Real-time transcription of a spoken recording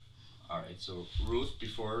right. So Ruth,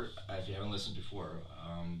 before if you haven't listened before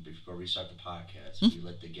we start the podcast, we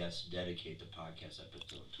let the guests dedicate the podcast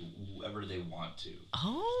episode to whoever they want to.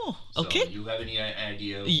 Oh, So okay. you have any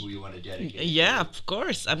idea of who you want to dedicate? Yeah, to? of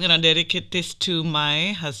course. I'm going to dedicate this to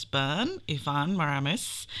my husband, Ivan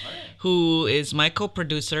Maramis, All right. who is my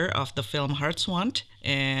co-producer of the film Hearts Want,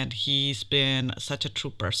 and he's been such a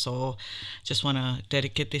trooper. So just want to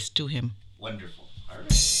dedicate this to him. Wonderful. All right.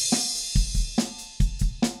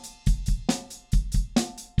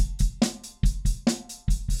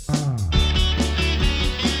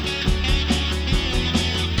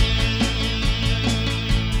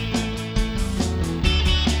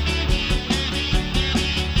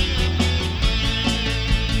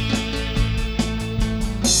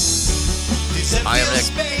 Hi, I'm Nick.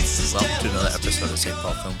 Welcome to another episode of St.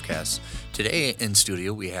 Paul Filmcast. Today in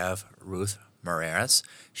studio we have Ruth Moreras.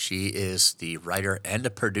 She is the writer and a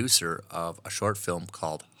producer of a short film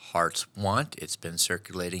called Hearts Want. It's been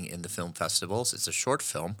circulating in the film festivals. It's a short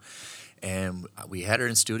film, and we had her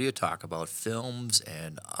in studio talk about films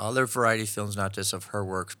and other variety of films, not just of her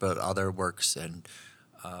works, but other works, and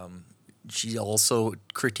she also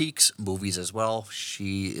critiques movies as well.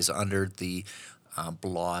 She is under the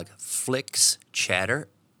blog Flix Chatter,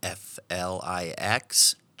 Flix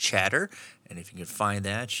Chatter, and if you can find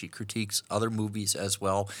that, she critiques other movies as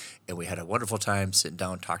well. And we had a wonderful time sitting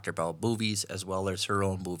down, talked about movies as well as her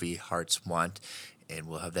own movie Hearts Want, and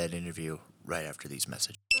we'll have that interview right after these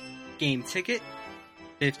messages. Game ticket,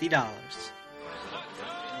 $50.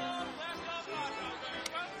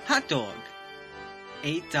 Hot dog,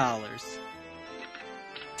 $8.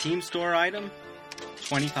 Team store item,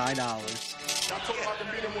 $25. I told him I can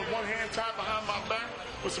beat him with one hand tied behind my back,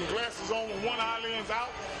 with some glasses on, with one eyelid out,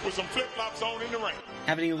 with some flip-flops on in the rain.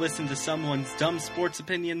 Having to listen to someone's dumb sports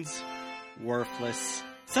opinions? Worthless.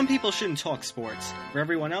 Some people shouldn't talk sports. For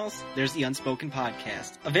everyone else, there's the Unspoken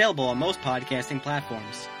Podcast, available on most podcasting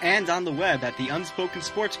platforms, and on the web at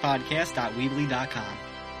theunspokensportspodcast.weebly.com.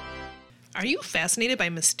 Are you fascinated by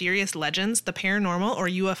mysterious legends, the paranormal, or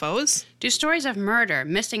UFOs? Do stories of murder,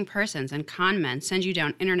 missing persons, and con men send you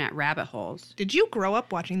down internet rabbit holes? Did you grow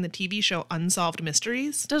up watching the TV show Unsolved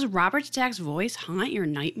Mysteries? Does Robert Stack's voice haunt your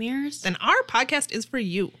nightmares? Then our podcast is for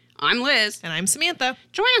you. I'm Liz. And I'm Samantha.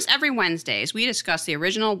 Join us every Wednesday as we discuss the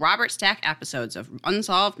original Robert Stack episodes of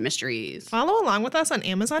Unsolved Mysteries. Follow along with us on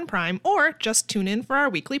Amazon Prime or just tune in for our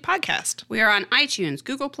weekly podcast. We are on iTunes,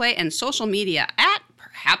 Google Play, and social media at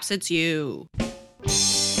Perhaps It's You.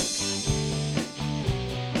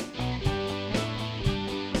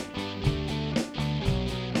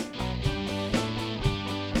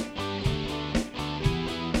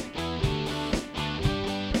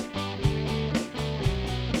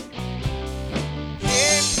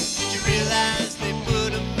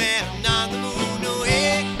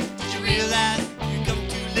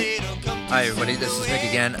 Hi everybody, this is Nick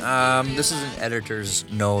again. This is an editor's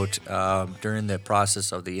note. During the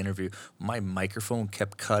process of the interview, my microphone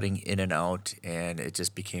kept cutting in and out, and it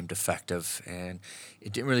just became defective, and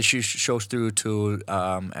it didn't really show through to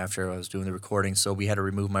after I was doing the recording, so we had to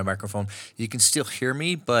remove my microphone. You can still hear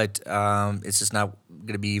me, but it's just not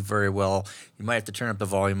going to be very well. You might have to turn up the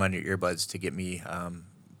volume on your earbuds to get me,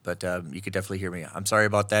 but you could definitely hear me. I'm sorry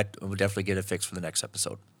about that. We'll definitely get it fixed for the next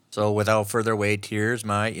episode. So without further wait, here's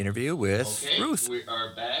my interview with Ruth. We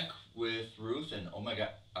are back with Ruth, and oh my God,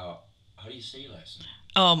 how do you say your last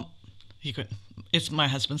name? It's my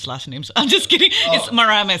husband's last name. So I'm just kidding. Oh. It's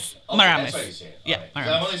Maramis. Okay, Maramis. That's how you say it. Yeah, right.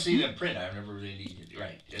 I've only seen it in print. I've never really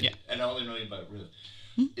right. And, yeah. And I only know you about Ruth.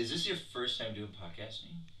 Is this your first time doing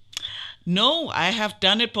podcasting? No, I have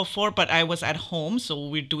done it before, but I was at home, so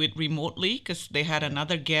we do it remotely because they had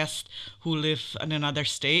another guest who lived in another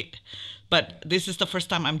state. But this is the first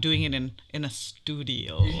time I'm doing it in a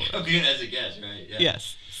studio. You're coming in as a guest, right? Yeah.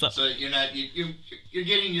 Yes. So you're not you're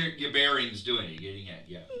getting your bearings doing it. You're getting it,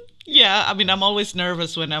 yeah. Yeah, I mean, I'm always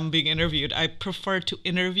nervous when I'm being interviewed. I prefer to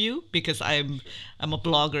interview because I'm a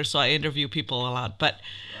blogger, so I interview people a lot. But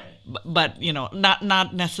you know,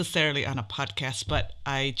 not necessarily on a podcast, but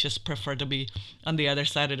I just prefer to be on the other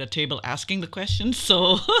side of the table asking the questions.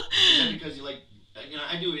 So. Is that because you like,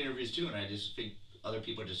 I do interviews too, and I just think other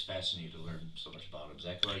people are just fascinated to learn so much about them. Is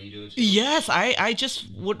that why you do it too? Yes, I just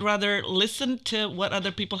would rather listen to what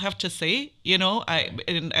other people have to say,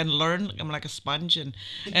 and learn. I'm like a sponge and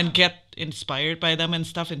get inspired by them and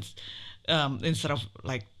stuff, and instead of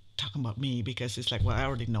like talking about me, because it's like, well, I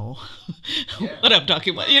already know what I'm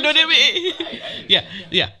talking about. You know what I mean? Right.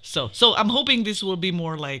 Yeah. So I'm hoping this will be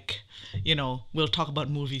more like, we'll talk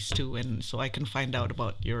about movies too, and so I can find out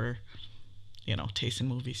about your, taste in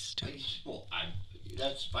movies too. Well,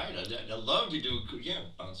 That's fine. I love to do.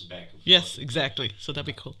 Bounce back and forth. Yes, exactly. So that'd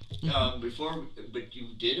be cool. But you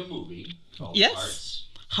did a movie called Yes.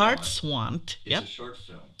 Hearts Want. It's Yep. a short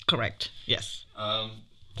film. Correct. Yes. How'd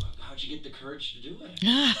you get the courage to do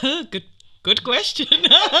it? Good question.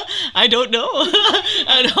 I don't know.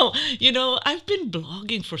 I know. You know, I've been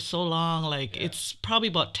blogging for so long. Like it's probably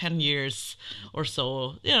about 10 years or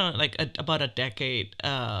so. You know, like about a decade.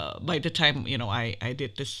 By the time I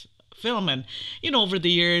did this film, and over the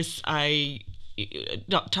years I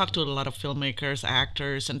talked to a lot of filmmakers,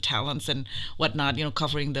 actors, and talents and whatnot.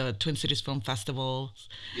 Covering the Twin Cities Film Festival.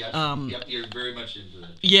 Yep, you're very much into it.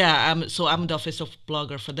 Yeah, I'm the official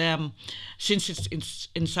blogger for them since its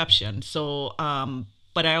inception. So,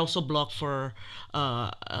 but I also blog for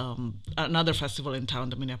another festival in town,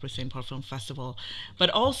 the Minneapolis St. Paul Film Festival. But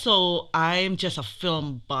also, I'm just a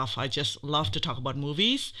film buff. I just love to talk about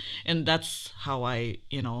movies, and that's how I,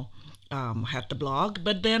 had the blog.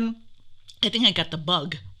 But then I think I got the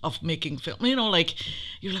bug of making film. Like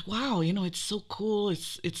you're like, wow, it's so cool.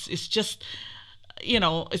 It's just,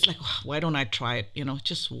 it's like, why don't I try it?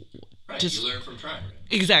 Just you learn from trying. Right?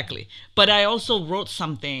 Exactly. But I also wrote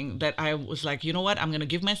something that I was like, you know what? I'm going to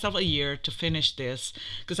give myself a year to finish this,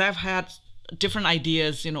 because I've had different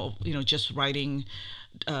ideas, just writing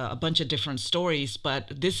a bunch of different stories.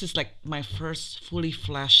 But this is like my first fully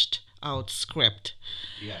fleshed out script.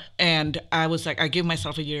 Yeah. And I was like, I give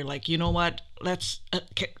myself a year, like, you know what? I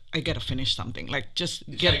gotta finish something. Like, just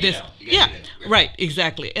get this. Right,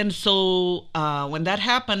 exactly. And so when that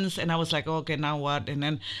happens, and I was like, okay, now what? And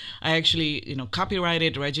then I actually,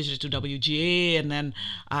 copyrighted, registered to WGA, and then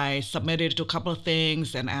I submitted to a couple of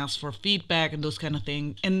things and asked for feedback and those kind of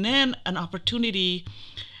things. And then an opportunity.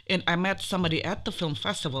 And I met somebody at the film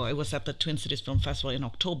festival. It was at the Twin Cities Film Festival in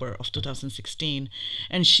October of 2016.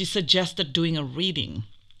 And she suggested doing a reading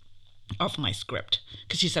of my script.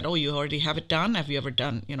 Because she said, oh, you already have it done? Have you ever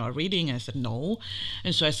done, a reading? And I said, no.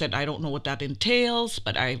 And so I said, I don't know what that entails,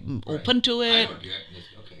 but I'm open to it. Okay.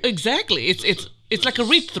 Exactly. It's like a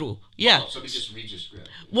read-through. Yeah. Oh, somebody just reads your script.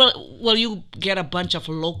 Well, you get a bunch of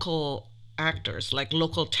local actors, like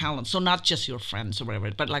local talent, so not just your friends or whatever,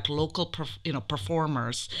 but like local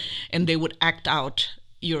performers, and they would act out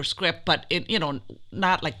your script, but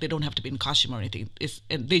not like they don't have to be in costume or anything.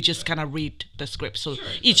 And they just kind of read the script, so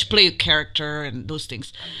each play a character and those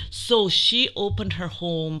things. So she opened her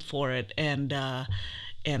home for it, and so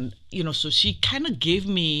she kind of gave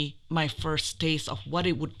me my first taste of what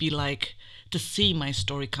it would be like to see my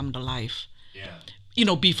story come to life.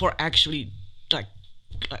 Before actually like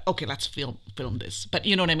okay, let's film this. But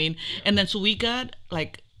you know what I mean? And then so we got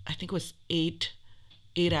like, I think it was eight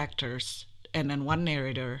actors and then one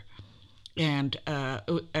narrator, and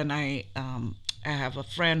I have a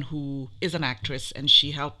friend who is an actress, and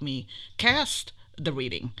she helped me cast the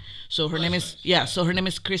reading. So her name is so her name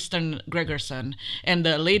is Kristen Gregerson, and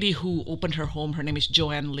the lady who opened her home, her name is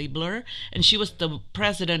Joanne Liebler, and she was the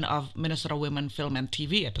president of Minnesota Women Film and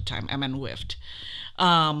TV at the time, MNWIFT.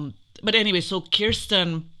 But anyway, so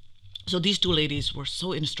Kirsten, so these two ladies were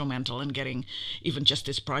so instrumental in getting even just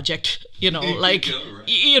this project,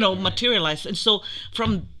 materialized. And so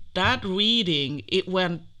from that reading, it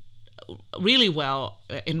went really well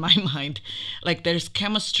in my mind. Like there's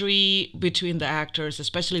chemistry between the actors,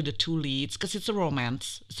 especially the two leads, because it's a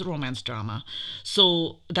romance drama.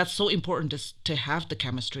 So that's so important to have the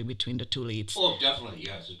chemistry between the two leads. Oh, definitely,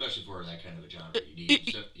 yes, especially for that kind of a genre. You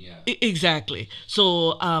need Exactly.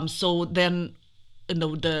 So so then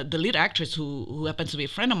the lead actress who happens to be a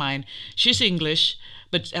friend of mine, she's English,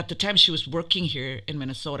 but at the time she was working here in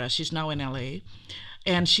Minnesota. She's now in LA.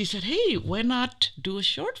 And she said, hey, why not do a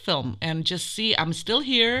short film and just see, I'm still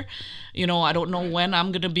here, I don't know when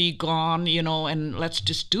I'm going to be gone, and let's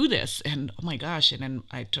just do this. And oh my gosh. And then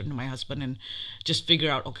I turned to my husband and just figure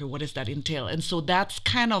out, okay, what does that entail? And so that's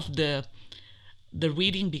kind of the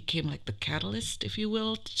reading became like the catalyst, if you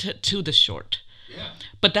will, to the short. Yeah.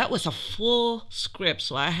 But that was a full script,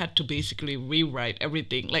 so I had to basically rewrite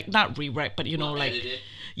everything. Like, not rewrite, but, edit it.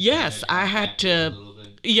 Yes, I had to.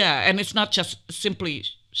 Yeah, and it's not just simply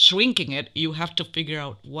shrinking it. You have to figure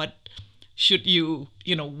out what should you,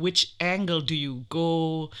 which angle do you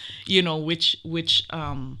go, which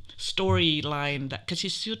storyline, that, because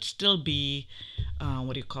it should still be,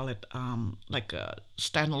 like a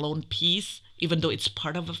standalone piece, even though it's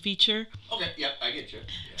part of a feature. Okay, yeah, I get you.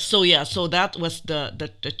 Yeah. So that was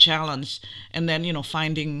the challenge, and then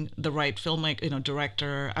finding the right filmmaker,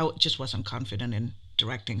 director. I just wasn't confident in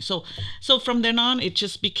directing. So from then on, it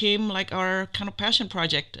just became like our kind of passion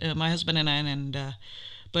project, my husband and I,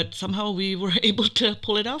 but somehow we were able to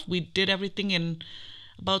pull it off. We did everything in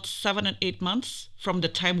about 7 and 8 months from the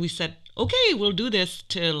time we said, okay, we'll do this,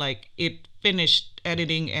 to like it finished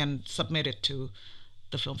editing and submitted to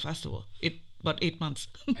the film festival. It about 8 months.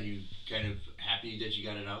 Are you kind of happy that you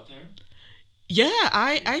got it out there? Yeah,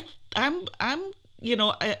 I'm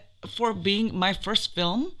for being my first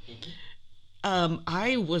film,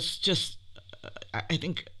 I was just, I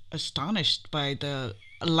think, astonished by the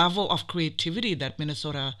level of creativity that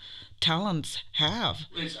Minnesota talents have.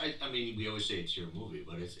 I mean, we always say it's your movie,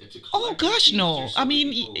 but it's a Oh gosh, team. no. There's so I many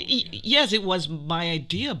mean, people, yes, it was my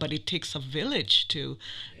idea, but it takes a village to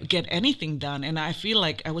get anything done. And I feel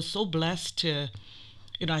like I was so blessed to,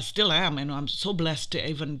 I still am, and I'm so blessed to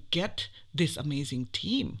even get this amazing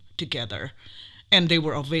team together. And they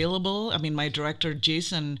were available. I mean, my director,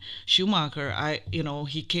 Jason Schumacher,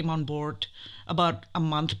 he came on board about a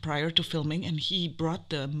month prior to filming, and he brought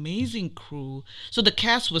the amazing crew. So the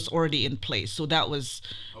cast was already in place, so that was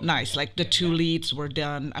nice. Like the two leads were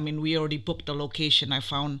done. I mean, we already booked the location. I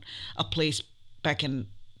found a place back in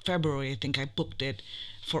February. I think I booked it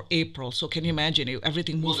for April. So can you imagine?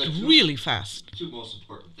 Everything moved really fast. Two most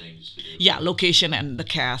important things to do. Yeah, location and the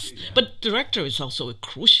cast. Yeah. But director is also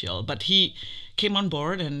crucial. But he came on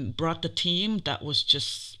board and brought the team that was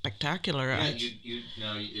just spectacular.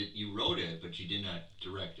 Yeah, you wrote it, but you did not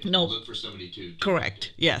direct it. No, you looked for somebody to correct.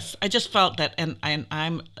 It. Yes, I just felt that, and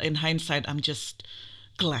I'm in hindsight, I'm just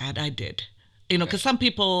glad I did. Because some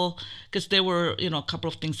people, because there were a couple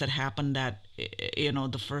of things that happened that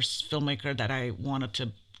the first filmmaker that I wanted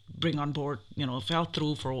to bring on board fell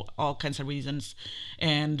through for all kinds of reasons,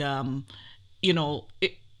 and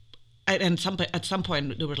at some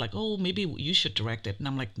point they were like, oh, maybe you should direct it, and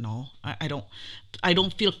I'm like, no, I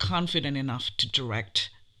don't feel confident enough to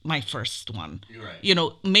direct my first one. You're right.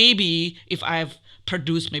 Maybe if I've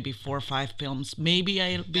produced maybe 4 or 5 films, maybe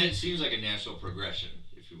I'll be. That seems like a natural progression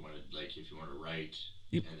if you want to write.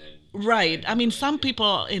 And then right. I mean, some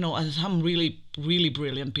people, some really, really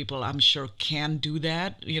brilliant people, I'm sure, can do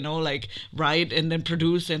that, like write and then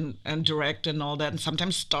produce and direct and all that, and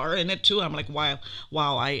sometimes star in it too. I'm like,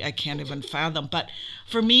 wow, I can't even fathom. But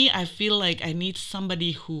for me, I feel like I need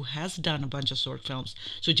somebody who has done a bunch of short films.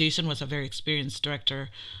 So Jason was a very experienced director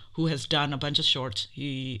who has done a bunch of shorts.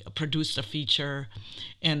 He produced a feature,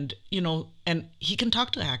 and, and he can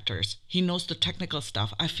talk to actors. He knows the technical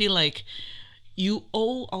stuff. I feel like you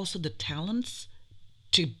owe also the talents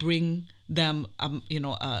to bring them,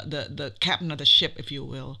 the captain of the ship, if you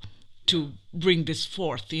will, to bring this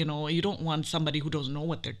forth. You don't want somebody who doesn't know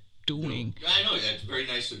what they're doing. No, I know that's very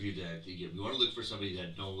nice of you. We want to look for somebody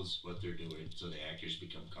that knows what they're doing, so the actors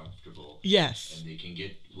become comfortable. Yes, and they can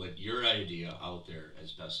get what your idea out there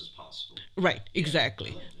as best as possible. Right,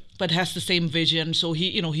 exactly. Yeah, but has the same vision. So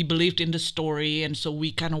he believed in the story, and so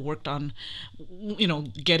we kind of worked on,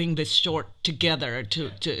 getting this short together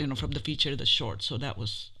to from the feature to the short. So that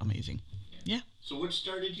was amazing. Yeah. So what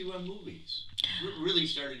started you on movies? Really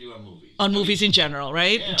started you on movies? On movies in general,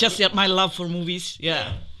 right? Yeah, just my love for movies.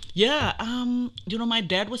 Yeah. Yeah, my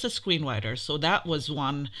dad was a screenwriter, so that was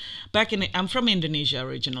one. I'm from Indonesia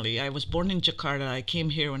originally. I was born in Jakarta. I came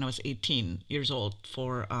here when I was 18 years old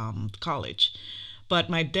for college. But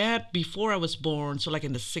my dad, before I was born, so like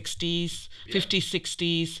in the 60s, 50s,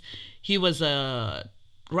 60s, he was a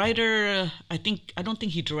writer. I don't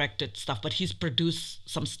think he directed stuff, but he's produced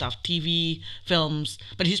some stuff, TV, films,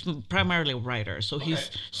 but he's primarily a writer. So he's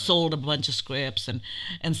sold a bunch of scripts and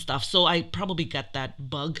stuff. So I probably got that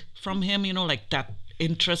bug from him, like that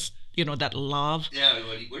interest, that love. Yeah,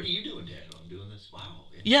 what are you doing, Dad? I'm doing this. Wow.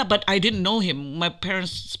 Yeah, but I didn't know him. My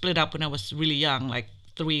parents split up when I was really young, like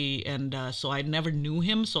 3, and so I never knew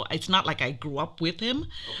him. So it's not like I grew up with him,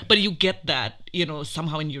 but you get that,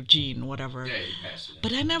 somehow in your gene, whatever. Yeah, you pass it.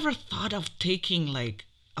 But I never thought of taking like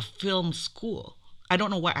a film school. I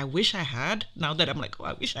don't know why. I wish I had. Now that I'm like,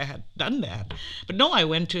 I wish I had done that. But no, I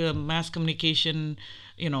went to mass communication.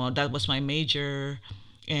 That was my major,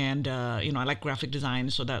 and I like graphic design,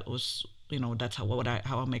 so that was that's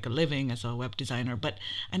how I make a living as a web designer. But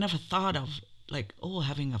I never thought of like,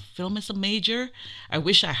 having a film as a major. I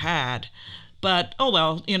wish I had, but oh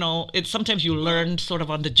well, it's sometimes you learn sort of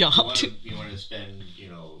on the job. You want to spend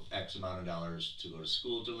X amount of dollars to go to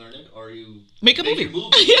school to learn it, or you make a movie.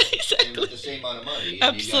 Yeah, exactly. With the same amount of money.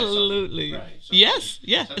 Absolutely. Right. Yes.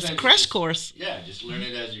 Yeah. It's a crash course. Yeah. Just learn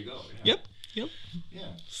it as you go. Yeah. Yep.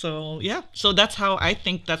 Yeah. So that's how I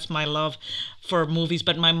think that's my love. for movies.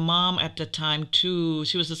 But my mom at the time too,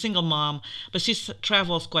 she was a single mom, but she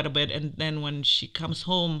travels quite a bit. And then when she comes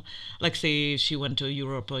home, like say she went to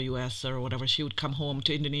Europe or US or whatever, she would come home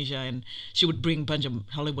to Indonesia and she would bring a bunch of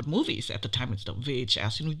Hollywood movies. At the time, it's the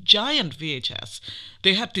VHS, giant VHS.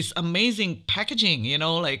 They had this amazing packaging,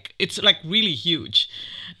 like it's like really huge.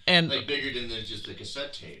 And Like bigger than just the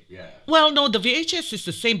cassette tape, yeah. well, no, the VHS is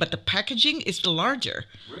the same, but the packaging is larger.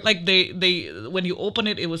 Really? Like they when you open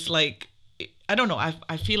it, it was like, I don't know.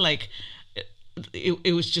 I feel like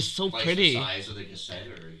it was just so Twice pretty. the size of the cassette,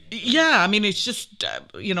 or Yeah, I mean, it's just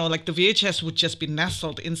like the VHS would just be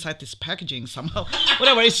nestled inside this packaging somehow.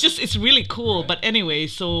 Whatever, it's really cool. Right. But anyway,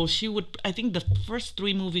 so she would. I think the first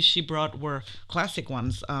 3 movies she brought were classic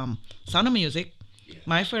ones: Sound of Music,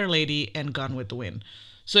 My Fair Lady, and Gone with the Wind.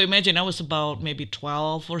 So imagine I was about maybe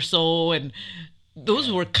 12 or so, and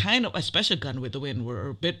those were kind of, especially Gone with the Wind, were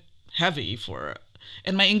a bit heavy for,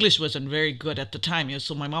 and my English wasn't very good at the time,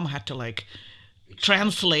 so my mom had to like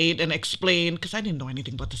translate and explain, because I didn't know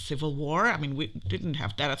anything about the Civil War. I mean, we didn't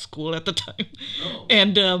have that at school at the time. No.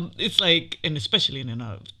 And it's like, and especially in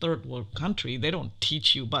a third world country, they don't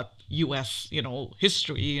teach you about U.S.,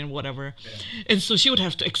 history and whatever. Yeah. And so she would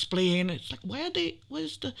have to explain. It's like, what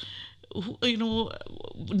is the,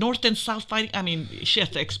 North and South fighting? I mean, she has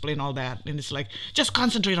to explain all that, and it's like, just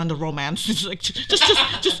concentrate on the romance. It's like,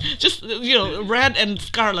 just Red and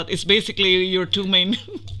Scarlet is basically your 2 main.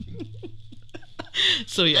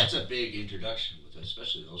 So yeah, that's a big introduction with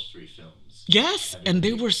especially those 3 films. Yes, and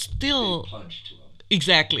they were still punch to them.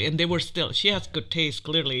 Exactly, and they were still. She has good taste,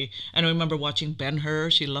 clearly. And I remember watching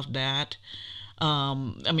Ben-Hur. She loved that. I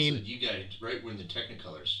mean, so you got it right when the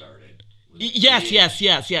Technicolor started. Yes.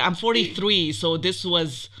 Yeah, I'm 43, so this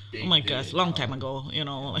was oh my gosh, long time ago.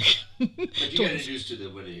 Like. But you got introduced to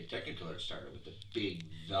when the Technicolor started with the big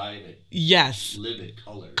violet. Yes. Livid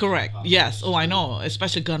colors. Correct. Yes. Oh, I know.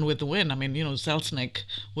 Especially Gone with the Wind. I mean, Selznick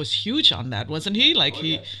was huge on that, wasn't he?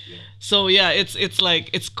 Yes. So yeah, it's like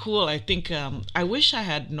it's cool. I think I wish I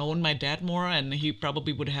had known my dad more, and he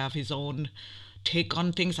probably would have his own take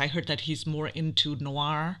on things. I heard that he's more into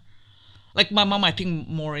noir. Like my mom, I think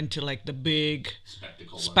more into like the big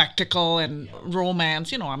spectacle and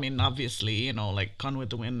romance. I mean, obviously, like Gone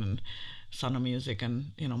with the Wind and Sound of Music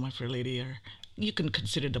and My Fair Lady you can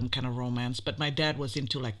consider them kind of romance. But my dad was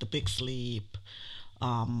into like The Big Sleep.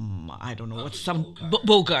 I don't know what's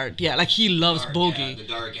Bogart. Yeah, like he loves Bogey. The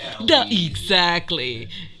Dark Alley. Exactly.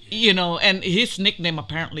 And his nickname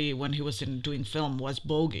apparently when he was doing film was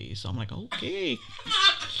Bogey. So I'm like, okay.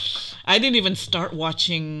 I didn't even start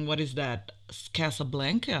watching, what is that,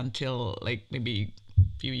 Casablanca until like maybe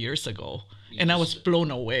a few years ago. I was blown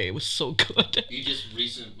away. It was so good. You just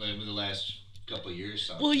recently, in the last couple of years.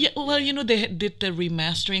 Something. Well, yeah. Well, they did the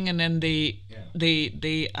remastering, and then they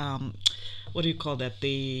what do you call that?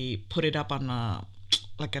 They put it up on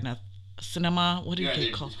in a cinema. What do they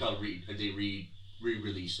call? It's called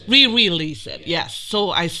re-release it. Re-release it. Yeah. Yes. So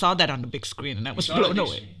I saw that on the big screen, and I was blown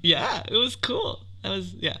away. Yeah, it was cool.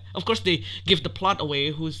 Of course, they give the plot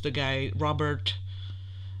away. Who's the guy? Robert.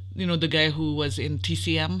 The guy who was in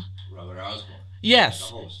TCM. Robert Osborne. Yes.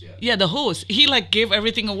 The host, yeah. Yeah, the host. He gave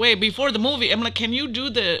everything away before the movie. I'm like, can you do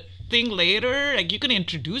the thing later? Like, you can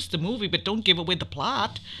introduce the movie, but don't give away the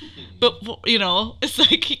plot. But it's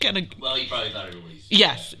like he kind of. Well, he probably thought everybody's.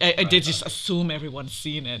 Yes, I did just assume everyone's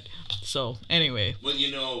seen it. So anyway. Well,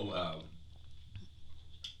 Hugh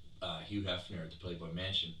Hefner at the Playboy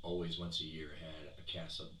Mansion always once a year had a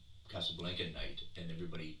Casablanca night, and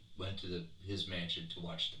everybody went to his mansion to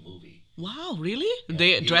watch the movie. Wow, really? Yeah.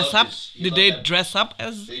 They dress up? Did they dress up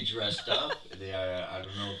as? They dressed up. I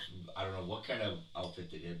don't know what kind of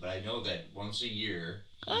outfit they did, but I know that once a year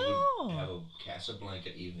he would have a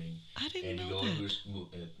Casablanca evening. I didn't know that. And you go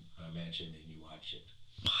to his mansion and you watch it.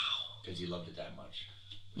 Wow. Because he loved it that much.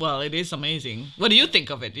 Well, it is amazing. What do you think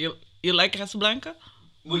of it? You like Casablanca?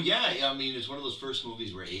 Well, yeah. I mean, it's one of those first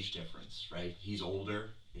movies where age difference, right? He's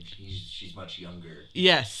older. She's much younger.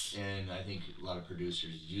 Yes. And I think a lot of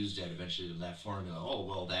producers used that eventually, that formula. Oh,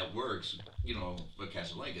 well, that works. With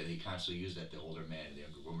Casablanca, they constantly use that, the older man and the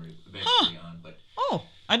younger woman eventually on. But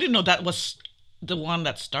I didn't know that was the one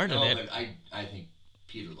that started it. But I think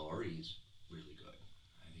Peter Lorre is really good.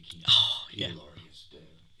 I think Peter Lorre is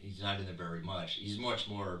he's not in there very much. He's much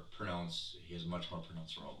more pronounced. He has a much more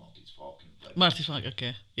pronounced role, Maltese Falcon. Maltese Falcon,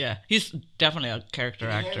 okay. Yeah. He's definitely a character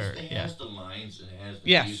actor. It has the lines and it has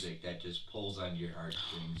the music that just pulls on your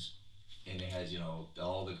heartstrings. And it has,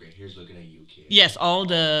 all the great, here's looking at you, kid. Yes,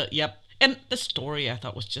 yep. And the story I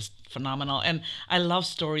thought was just phenomenal. And I love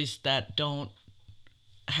stories that don't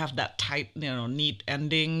have that tight, neat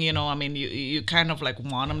ending. I mean, you kind of like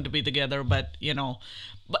want them to be together, but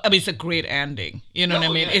but I mean, it's a great ending. You know what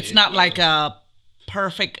I mean? yeah, It's not like a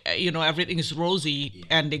perfect, everything is rosy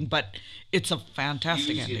ending, but it's a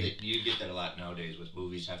fantastic ending. You get that a lot nowadays with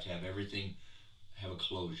movies. Have to have everything have a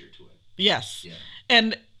closure to it. Yes. Yeah.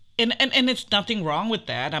 And it's nothing wrong with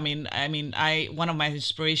that. I mean, I one of my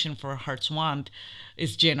inspiration for Heart's Want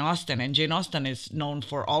is Jane Austen, and Jane Austen is known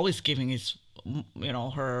for always giving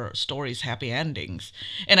her stories happy endings.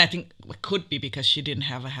 And I think it could be because she didn't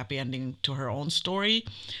have a happy ending to her own story,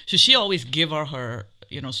 so she always give her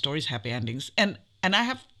stories happy endings. And I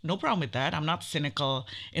have no problem with that. I'm not cynical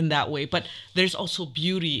in that way, but there's also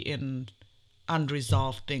beauty in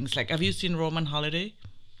unresolved things. Like, have you seen Roman Holiday?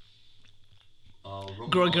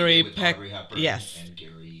 Gregory Peck, yes. And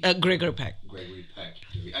Gary. Gregory Peck. Gregory Peck.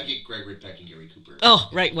 I get Gregory Peck and Gary Cooper. Oh,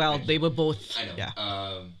 right. Well, they were both. I know.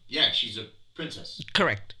 Yeah. Yeah, she's a princess.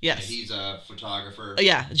 Correct. Yes. And he's a photographer.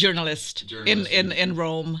 Yeah, journalist in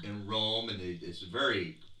Rome. In Rome, and it's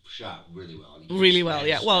very shot really well. Really well.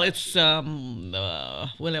 Yeah. Well, it's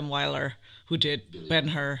William Wyler who did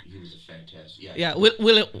Ben-Hur. He was a fantastic. Yeah. Yeah.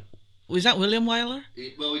 Was that William Wyler?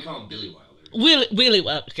 Well, we call him Billy Wilder. Willie.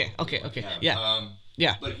 Okay. Yeah.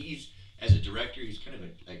 Yeah. But he's, as a director, he's kind of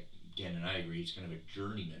like Dan and I agree, he's kind of a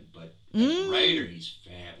journeyman. But as a writer, he's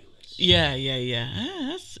fabulous. Yeah.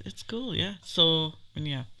 It's cool. Yeah. So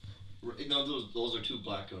yeah. Those are two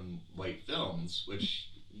black and white films, which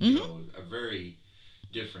are very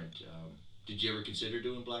different. Did you ever consider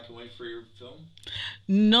doing black and white for your film?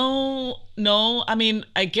 No. I mean,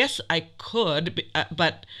 I guess I could,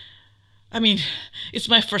 but I mean, it's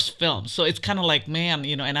my first film, so it's kind of like, man,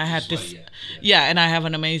 and I had this, and I have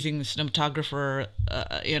an amazing cinematographer,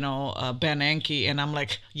 Ben Anke, and I'm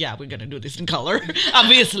like, yeah, we're gonna do this in color,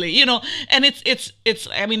 obviously, and it's,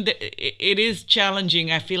 I mean, it is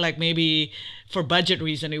challenging. I feel like maybe for budget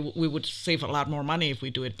reason, we would save a lot more money if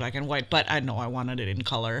we do it black and white, but I know I wanted it in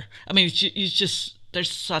color. I mean, it's just, there's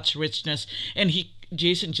such richness, and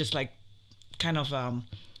Jason just like kind of,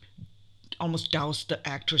 almost doused the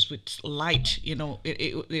actors with light,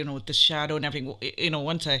 with the shadow and everything.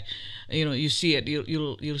 Once you see it,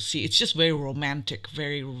 you'll see it's just very romantic,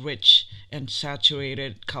 very rich and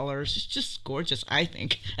saturated colors. It's just gorgeous, I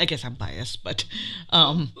think. I guess I'm biased, but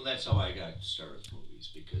well, that's how I got started with movies,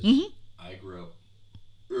 because I grew up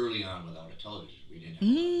early on without a television. We didn't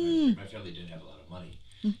have my family didn't have a lot of money,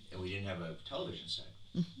 and we didn't have a television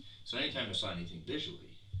set. So anytime I saw anything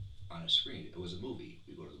visually on a screen, it was a movie.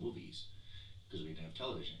 We go to the movies, because we didn't have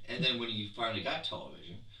television. And then when you finally got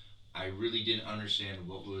television, I really didn't understand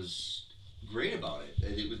what was great about it.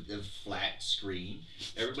 It was a flat screen.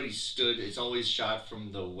 Everybody stood. It's always shot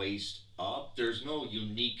from the waist up. There's no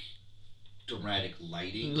unique dramatic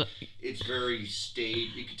lighting. It's very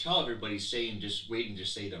staid. You can tell everybody's just waiting to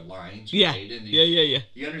say their lines. Yeah. Right? And Yeah.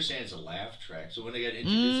 You understand it's a laugh track. So when they got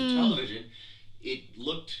introduced to television, it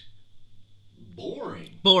looked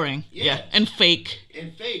boring. Yeah. And fake.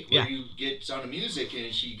 Where you get Sound of Music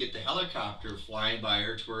and you get the helicopter flying by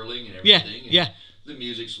her, twirling and everything. Yeah. The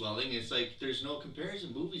music swelling. It's like there's no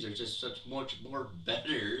comparison. Movies are just much more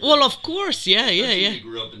better. Well, of course. Yeah. We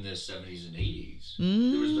grew up in the 70s and 80s.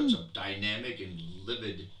 There was such a dynamic and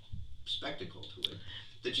livid spectacle to it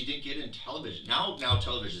that you didn't get in television. Now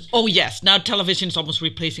television's... Oh, yes. Now television is almost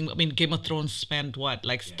replacing... I mean, Game of Thrones spent, what,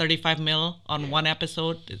 like 35 mil on one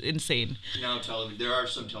episode? Insane. Now there are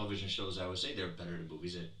some television shows, I would say, they're better than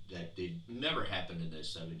movies that they never happened in the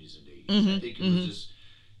 70s and 80s. I think it was just...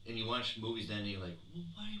 And you watch movies then and you're like, well,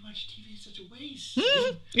 why do you watch TV? It's such a waste.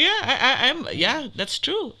 Yeah, that's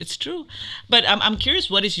true. It's true. But I'm curious,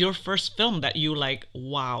 what is your first film that you like,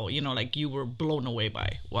 wow, like you were blown away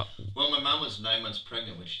by? What? Well, my mom was 9 months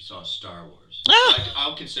pregnant when she saw Star Wars.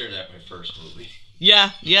 I'll consider that my first movie. Yeah.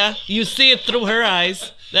 You see it through her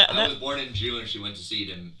eyes. I was born in June. She went to see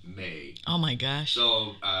it in May. Oh, my gosh.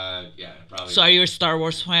 So, probably. So are you a Star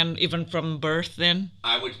Wars fan even from birth then?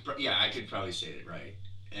 I could probably say it right.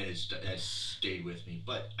 And that's stayed with me.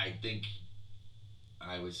 But I think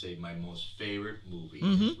I would say my most favorite movie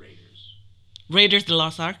is Raiders. Raiders: The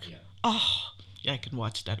Lost Ark? Yeah. Oh, yeah, I can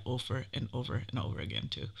watch that over and over and over again,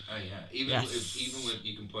 too. Oh, yeah. Even when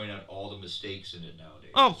you can point out all the mistakes in it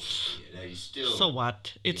nowadays. Oh. Yeah, still... So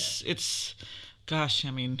what? It's... Gosh,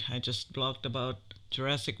 I mean, I just blogged about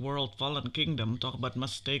Jurassic World Fallen Kingdom, talk about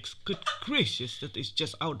mistakes. Good gracious, that is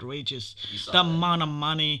just outrageous. The amount of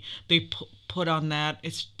money they put on that,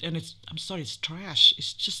 I'm sorry, it's trash.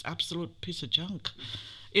 It's just absolute piece of junk.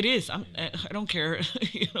 It is. I don't care.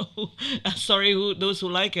 I'm sorry those who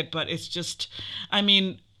like it, but it's just, I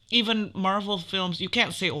mean, even Marvel films, you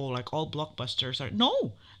can't say, oh, like all blockbusters are.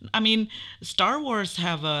 No. I mean, Star Wars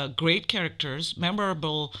have great characters,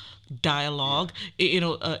 memorable dialogue,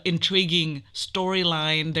 intriguing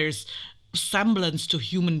storyline. There's semblance to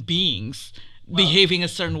human beings behaving a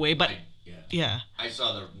certain way. But yeah. I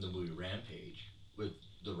saw the movie Rampage with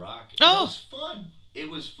The Rock. Oh. It was fun. It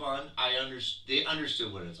was fun. They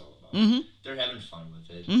understood what it's all about. Mm-hmm. They're having fun with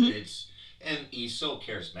it. Mm-hmm. And he's so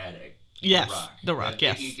charismatic. Yes, The Rock. The Rock,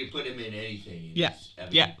 yes. You can put him in anything. Yeah,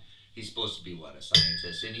 yeah. He's supposed to be a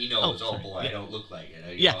scientist, and he knows. Oh, boy, I don't look like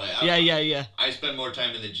it. Yeah. I spend more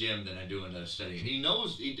time in the gym than I do in the study. He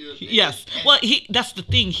knows he do. Yes. Well, that's the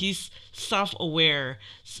thing. He's self-aware.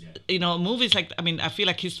 Movies like, I mean, I feel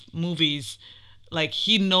like his movies, like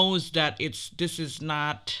he knows that this is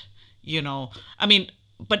not, I mean,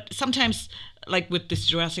 but sometimes like with this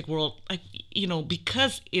Jurassic World, like,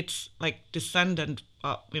 because it's like descendant,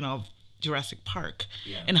 of Jurassic Park,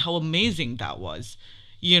 and how amazing that was.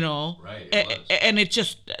 Right, it was. And it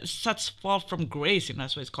just such fall from grace,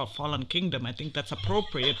 that's why it's called Fallen Kingdom. I think that's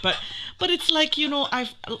appropriate, but it's like,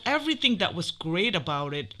 everything that was great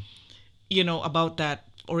about it, about that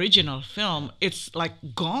original film, it's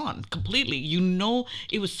like gone completely.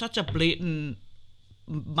 It was such a blatant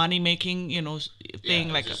money making, thing,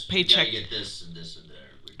 like a paycheck. You gotta get this and this and there.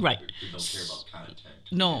 Right. We don't care about content.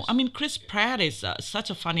 No, I mean, Chris Pratt is such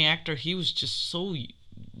a funny actor. He was just so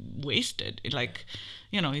wasted. He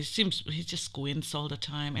just squints all the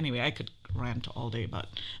time. Anyway, I could rant all day about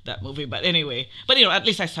that movie, but anyway, at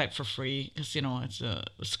least I saw it for free because it's a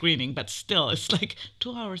screening, but still, it's like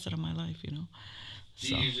 2 hours out of my life. Do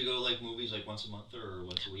you usually go to like movies like once a month or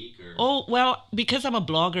once a week or? Oh well, because I'm a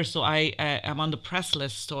blogger, so I'm on the press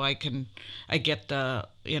list, so I get the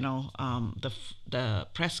the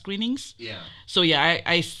press screenings. Yeah. So yeah,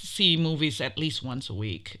 I see movies at least once a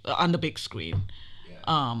week on the big screen.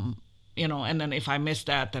 Yeah. And then if I miss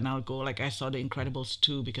that, then I'll go. Like I saw The Incredibles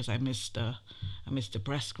 2 because I missed the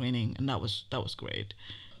press screening, and that was great.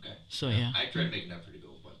 Okay. So yeah. I try to make an effort to go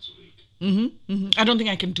once a week. Mm-hmm. I don't think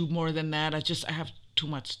I can do more than that. I have too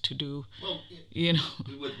much to do. Well,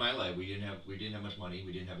 with my life, we didn't have much money.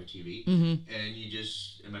 We didn't have a TV,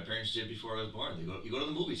 and my parents did before I was born. You go to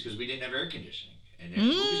the movies because we didn't have air conditioning, and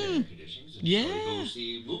movies had air conditioning. So you go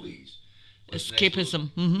see movies.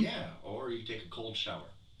 Escapism. Mm-hmm. Yeah, or you take a cold shower.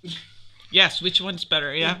 Yes, which one's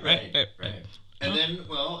better? Yeah, right. And then,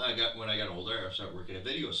 when I got older, I started working at a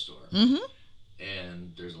video store. Mm-hmm.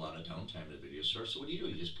 And there's a lot of downtime at the video store. So what do?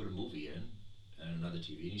 You just put a movie in and another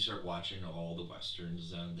TV, and you start watching all the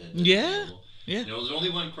westerns. Yeah. There's only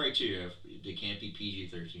one criteria: they can't be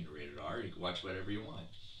PG-13 or rated R. You can watch whatever you want.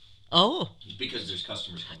 Oh. Because there's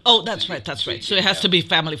customers coming. Oh, that's right. So it has to be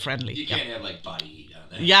family friendly. You can't have like body heat on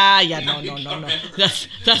that. Yeah. No.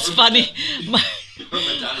 That's funny. Or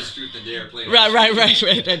Madonna's Truth and Dare playing. Right.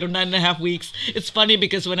 I do 9.5 weeks. It's funny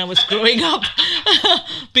because when I was growing up,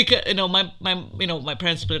 because my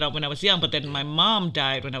parents split up when I was young, but then my mom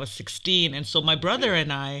died when I was 16, and so my brother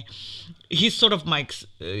and I, he's sort of my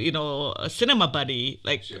a cinema buddy.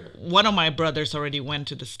 Like one of my brothers already went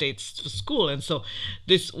to the States for school, and so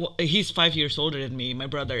he's 5 years older than me, my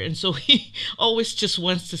brother, and so he always just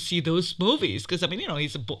wants to see those movies because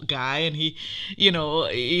he's a guy and he he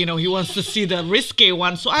wants to see the risque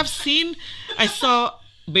one. So I saw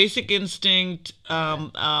Basic Instinct,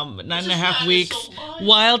 9.5 weeks, so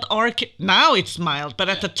Wild Orchid. Now it's mild, but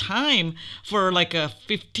at the time for like a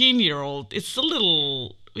 15-year-old, it's a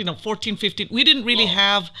little 14, 15. We didn't really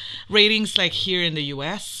have ratings like here in the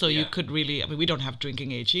U.S., so you could really, we don't have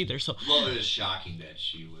drinking age either. So it was shocking that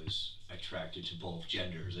she was attracted to both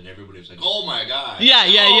genders, and everybody was like, "Oh my God!"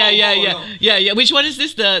 Yeah. Which one is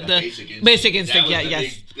this? The Basic Instinct.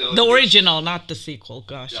 Yes. The original, not the sequel.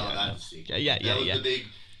 Gosh. No, not the sequel. Yeah. That was the big.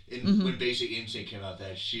 When Basic Instinct came out,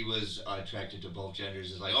 that she was attracted to both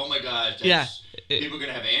genders. It's like, oh my gosh, people are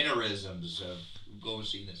gonna have aneurysms of go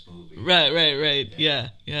see this movie. Right. Yeah.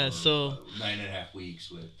 So 9.5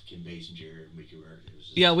 weeks with Kim Basinger and Mickey Rourke.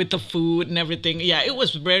 With the food and everything. Yeah, it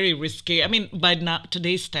was very risky. I mean, by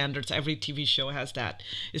today's standards, every TV show has that.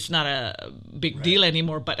 It's not a big deal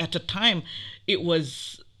anymore. But at the time, it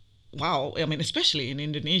was, wow. I mean, especially in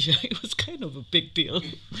Indonesia, it was kind of a big deal.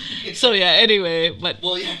 So, anyway. But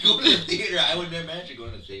go to the theater. I wouldn't imagine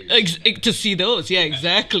going to the theater. To see those. Yeah,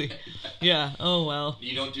 exactly. Yeah. Oh, well.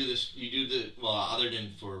 You don't do this. You do other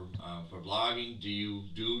than for blogging, do you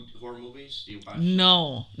do horror movies? Do you watch?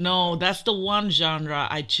 No. That's the one genre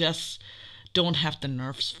I just don't have the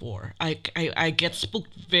nerves for. I get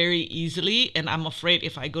spooked very easily, and I'm afraid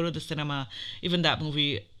if I go to the cinema, even that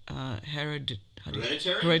movie,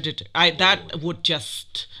 Hereditary? Hereditary. That would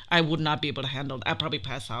just, I would not be able to handle. I'd probably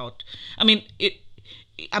pass out. I mean,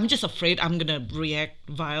 I'm just afraid I'm gonna react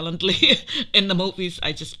violently in the movies.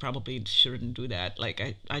 I just probably shouldn't do that.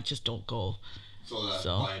 Like I just don't go.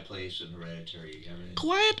 So Quiet Place and Hereditary. Everything.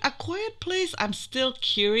 A Quiet Place. I'm still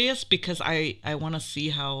curious because I want to see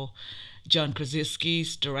how John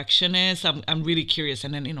Krasinski's direction is. I'm really curious.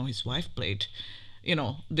 And then his wife played,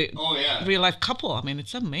 the real life couple. I mean,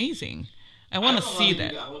 it's amazing. I want to see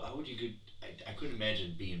that. How would you I couldn't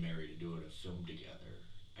imagine being married and doing a film together.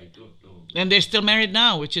 I don't know. And they're still married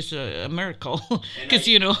now, which is a miracle, because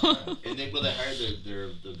and they hired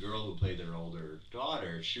the girl who played their older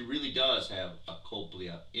daughter. She really does have a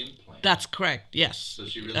cochlea implant. That's correct. Yes. So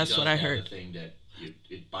she really that's does what I have heard. the thing that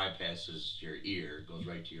it bypasses your ear, goes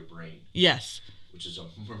right to your brain. Yes. Which is a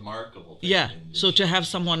remarkable thing. Yeah. So to have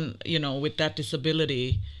someone with that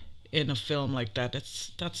disability in a film like that,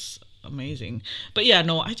 that's amazing. But yeah,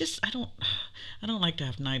 no, I don't like to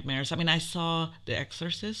have nightmares. I mean, I saw The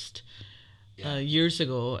Exorcist years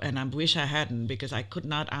ago, and I wish I hadn't, because I could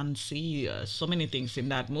not unsee so many things in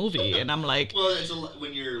that movie. And I'm like, well, it's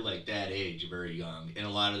when you're like that age, very young, and a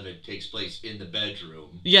lot of it takes place in the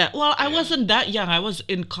bedroom. Yeah, well, I wasn't that young. I was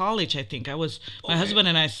in college, I think. My husband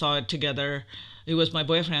and I saw it together. It was my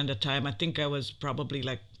boyfriend at the time. I think I was probably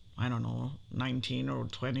like, I don't know, 19 or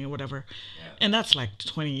 20 or whatever. Yeah. And that's like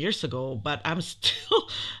 20 years ago, but I'm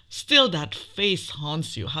still that face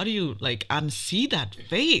haunts you. How do you like unsee that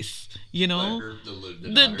face, the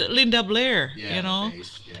Linda Blair,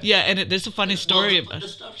 face, Yeah, and there's a funny story about the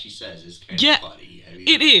stuff she says is kind of funny. I mean,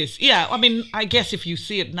 it is. Yeah, I mean, I guess if you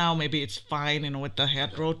see it now, maybe it's fine, with the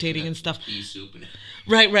head rotating and stuff. Pea soup and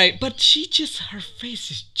Right. But her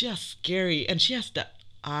face is just scary, and she has that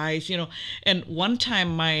eyes, and one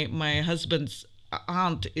time my husband's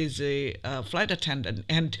aunt is a flight attendant,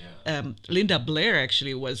 and Linda Blair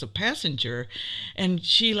actually was a passenger, and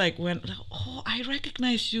she like went, oh, I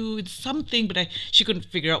recognize you, it's something, but she couldn't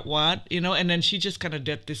figure out what, and then she just kind of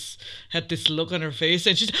had this look on her face,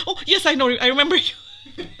 and she's, oh yes, I know, I remember you.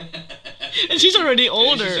 And she's already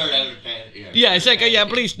older. She started having a panic. Yeah, it's like, yeah,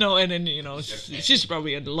 please no. And then, she's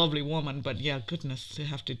probably a lovely woman, but yeah, goodness, to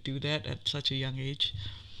have to do that at such a young age.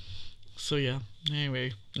 So yeah,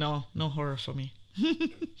 anyway, no horror for me. Did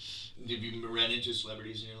you run into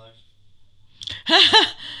celebrities in your life?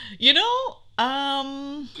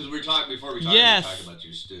 Because we were talking before we talked about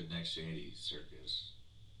you stood next to Andy Serkis.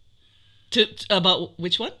 About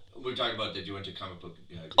which one? We were talking about that you went to comic book.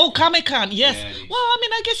 Comic-Con, yes. Yeah, well, I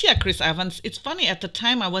mean, I guess, Chris Evans. It's funny, at the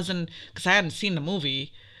time I wasn't, because I hadn't seen the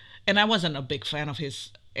movie, and I wasn't a big fan of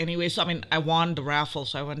his anyway. So, I mean, I won the raffle,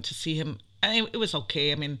 so I went to see him. And it was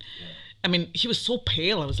okay. I mean, he was so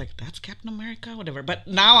pale. I was like, that's Captain America, whatever. But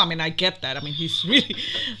now, I mean, I get that. I mean, he's really,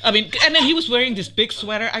 and then he was wearing this big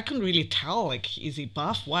sweater. I couldn't really tell, like, is he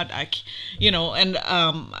buff? What? And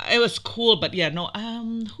it was cool. But yeah, no,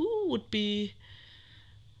 who would be?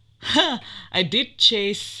 I did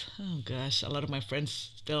chase, oh gosh, a lot of my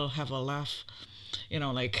friends still have a laugh,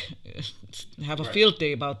 have a field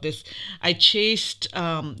day about this. I chased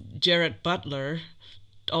Jared Butler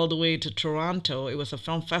all the way to Toronto. It was a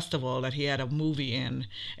film festival that he had a movie in,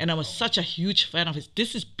 and I was such a huge fan of his.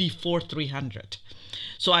 This is before 300.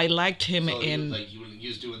 So I liked him in. He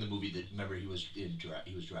was doing the movie that, remember, he was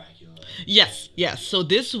Dracula. Yes. So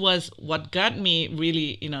this was what got me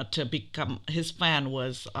really, to become his fan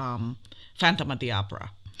was Phantom at the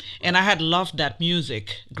Opera, and I had loved that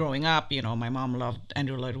music growing up. My mom loved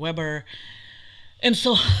Andrew Lloyd Webber, and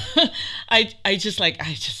so I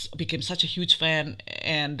just became such a huge fan.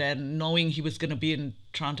 And then knowing he was gonna be in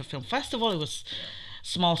Toronto Film Festival, it was.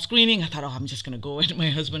 Small screening. I thought, I'm just gonna go. And my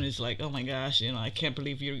husband is like, oh my gosh, I can't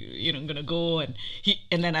believe you're gonna go. And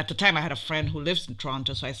then at the time I had a friend who lives in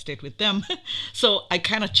Toronto, so I stayed with them. So I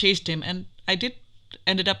kind of chased him, and I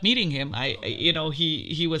ended up meeting him.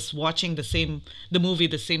 He was watching the movie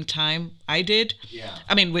the same time I did. Yeah.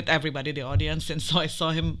 I mean, with everybody, the audience, and so I saw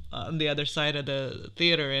him on the other side of the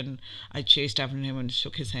theater, and I chased after him and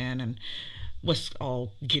shook his hand and was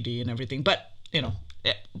all giddy and everything. But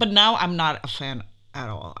but now I'm not a fan at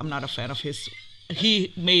all. I'm not a fan of his.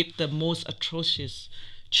 He made the most atrocious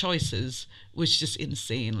choices, which is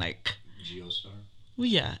insane. Like Geostar. Well,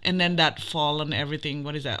 yeah, and then that Fallen, everything.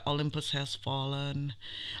 What is that? Olympus Has Fallen.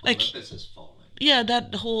 Olympus Has Fallen. Yeah,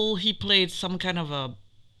 that whole, he played some kind of a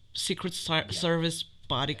Secret Service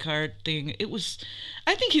bodyguard thing. It was.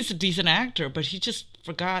 I think he's a decent actor, but he just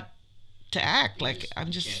forgot to act.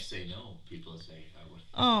 Can't say no. People say I would.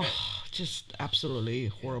 Oh, just absolutely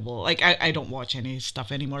horrible. Like I don't watch any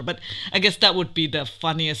stuff anymore, but I guess that would be the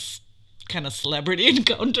funniest kind of celebrity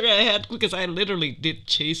encounter I had because I literally did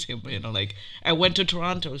chase him. Like I went to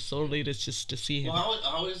Toronto solely just to see him. Well,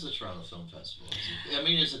 how is the Toronto Film Festival? I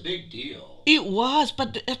mean, it's a big deal. It was,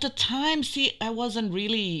 but at the time, see, I wasn't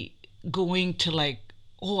really going to like,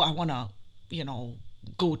 I want to,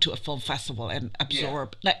 go to a film festival and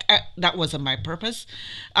absorb. That wasn't my purpose.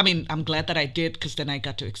 I mean, I'm glad that I did because then I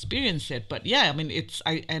got to experience it. But yeah, I mean,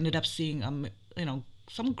 I ended up seeing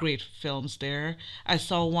some great films there. I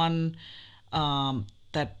saw one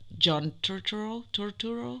that John Turturro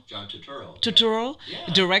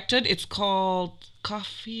directed. It's called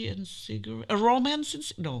Coffee and Cigarette, a romance and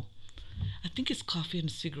no, I think it's Coffee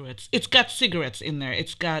and Cigarettes. It's got cigarettes in there.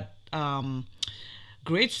 It's got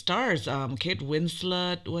great stars. Kate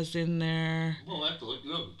Winslet was in there. Well, we'll have to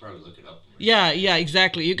probably look it up. Yeah,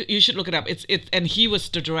 exactly. You should look it up. And he was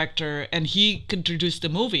the director, and he introduced the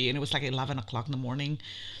movie, and it was like 11 o'clock in the morning.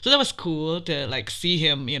 So that was cool to like see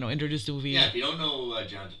him, introduce the movie. Yeah, if you don't know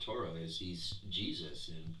John Turturro he's Jesus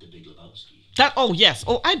in The Big Lebowski. Yes.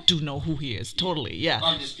 Oh, I do know who he is. Totally. Yeah.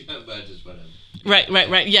 I'm just what I'm.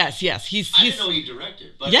 Right. Yes. He's. I didn't know he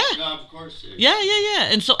directed, but yeah, of course. Yeah.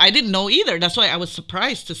 And so I didn't know either. That's why I was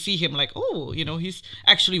surprised to see him. Like, he's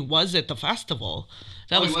actually was at the festival.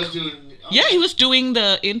 He was doing. Okay. Yeah, he was doing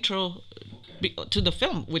the intro to the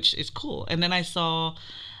film, which is cool. And then I saw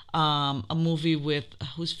a movie with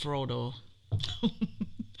who's Frodo.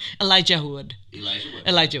 Elijah Wood. Yeah.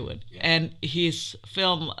 And his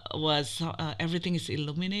film was Everything is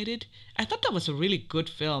Illuminated. I thought that was a really good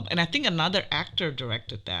film. And I think another actor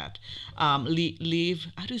directed that. Liv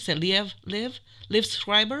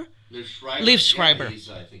Schreiber? Liv Schreiber. Yeah, he's,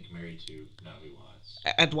 I think, married to Naomi Watts.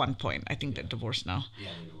 At one point. I think they're divorced now. Yeah,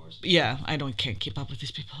 they're divorced. Yeah, I can't keep up with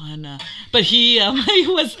these people. And but he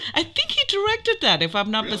was, I think he directed that, if I'm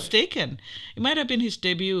not mistaken. It might have been his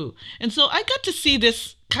debut. And so I got to see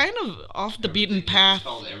this kind of off the beaten path. It's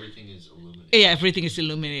called Everything is Illuminated. Yeah, Everything is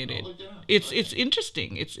Illuminated. It's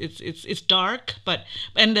interesting. It's dark,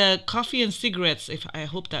 and the Coffee and Cigarettes. I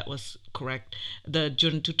hope that was correct. The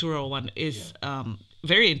John Turturro one is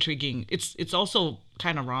very intriguing. It's also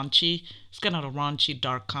kind of raunchy. It's kind of a raunchy,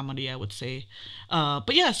 dark comedy, I would say.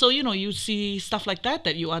 But yeah, so you see stuff like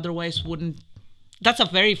that you otherwise wouldn't. That's a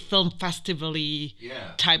very film festival-y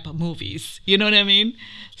type of movies. You know what I mean?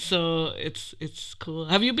 So it's cool.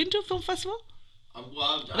 Have you been to a film festival?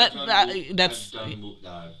 Well, I've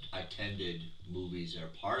attended movies that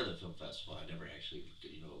are part of the film festival. I never actually,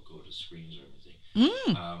 go to screens or anything.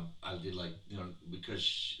 I did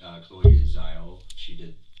because Chloe Zhao, she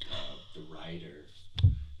did The Rider.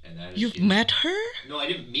 And that You've met her? No, I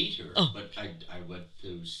didn't meet her, but I went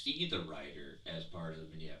to see The Rider as part of the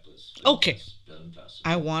Minneapolis Film Festival.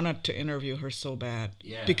 I wanted to interview her so bad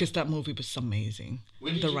because that movie was amazing.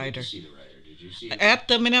 When did you get to see The Rider? Did you see it? At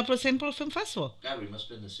the Minneapolis St. Paul Film Festival. God, we must have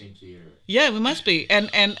been in the same theater. Yeah, we must be.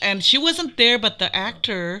 And she wasn't there, but the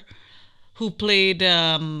actor who played,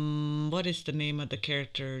 what is the name of the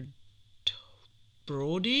character?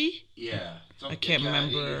 Brody? Yeah. I can't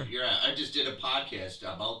remember. I just did a podcast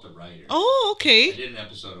about The Rider. Oh, okay. I did an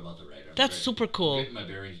episode about The Rider. That's super cool. I'm getting my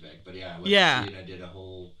bearings back. But yeah, I went to see it and I did a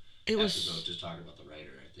whole episode just talking about The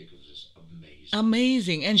Rider. I think it was just amazing.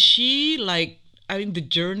 Amazing. And she, the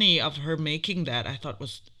journey of her making that, I thought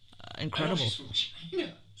was incredible. I know, she's from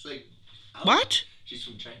China. It's like... What? She's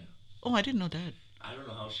from China. Oh, I didn't know that. I don't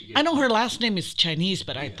know how she gets... I know her last name is Chinese,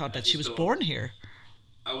 but I thought that she was born here.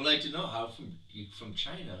 I would like to know how from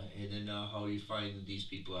China, and then how you find these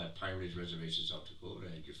people at Pine Ridge Reservation, South Dakota.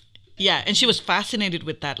 And she was fascinated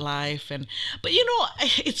with that life, but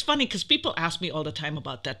it's funny because people ask me all the time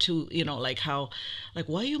about that too.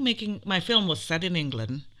 Why are you making? My film was set in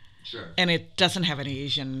England, sure, and it doesn't have any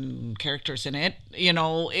Asian characters in it.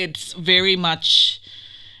 It's very much.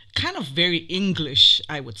 Kind of very English,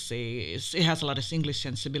 I would say. It has a lot of English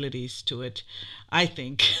sensibilities to it, I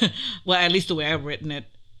think. Well, at least the way I've written it.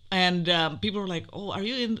 And people are like, "Oh, are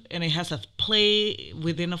you in?" And it has a play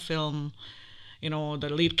within a film. The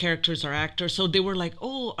lead characters are actors. So they were like,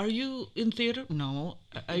 "Oh, are you in theater?" No.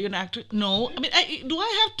 Are you an actor? No. I mean, do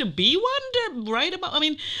I have to be one to write about? I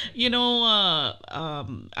mean,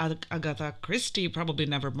 Agatha Christie probably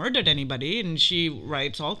never murdered anybody, and she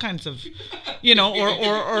writes all kinds of, or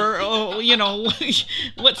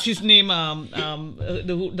what's his name?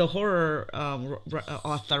 The horror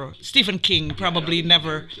author Stephen King probably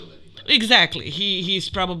never. Exactly. He's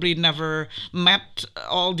probably never met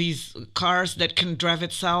all these cars that can drive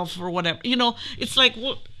itself or whatever. It's like,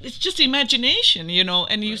 it's just imagination,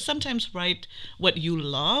 and you sometimes write what you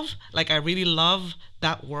love. Like, I really love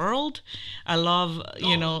that world. I love,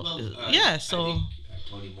 so. I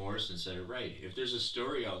Toni Morrison said it right. If there's a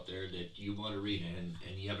story out there that you want to read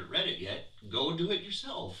and you haven't read it yet, go do it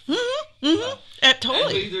yourself. Totally. I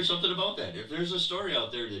believe there's something about that. If there's a story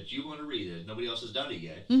out there that you want to read that nobody else has done it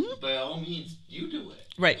yet, by all means, you do it.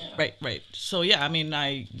 Right, Yeah. right. So yeah, I mean,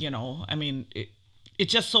 it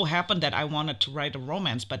just so happened that I wanted to write a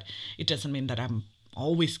romance, but it doesn't mean that I'm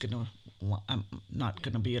not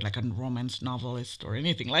gonna be like a romance novelist or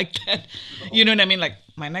anything like that. You know what I mean? Like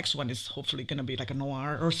my next one is hopefully gonna be like a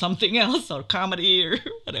noir or something else or comedy or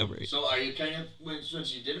whatever. So are you kind of,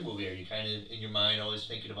 once you did a movie, are you kind of in your mind always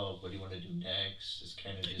thinking about what do you want to do next? It's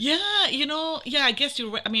kind of just... Yeah, I guess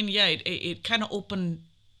you're right. I mean, yeah, it kind of opened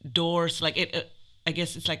doors. Like I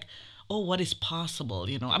guess it's like, oh, what is possible?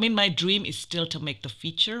 I mean, my dream is still to make the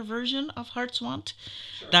feature version of Hearts Want.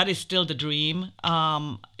 Sure. That is still the dream.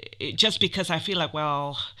 Just because I feel like,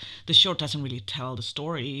 well, the short doesn't really tell the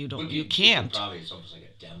story. You can't. Probably it's almost like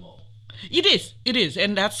a demo. It is,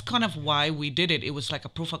 and that's kind of why we did it. It was like a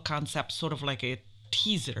proof of concept, sort of like a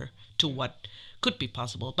teaser to what could be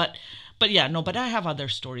possible. But I have other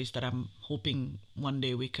stories that I'm hoping one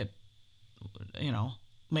day we could,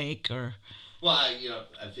 make or. Well,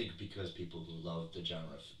 I think because people who love the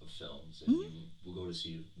genre of films and you will go to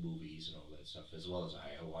see movies and all that stuff, as well as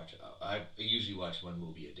I usually watch one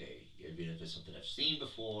movie a day, even if it's something I've seen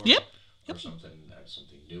before. Yep. Or something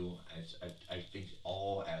new. I think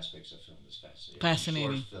all aspects of film is fascinating.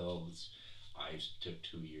 Fascinating. Short films. I took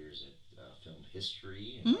 2 years at film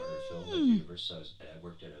history and art film at the university. I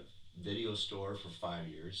worked at a video store for 5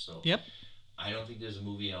 years. So yep. I don't think there's a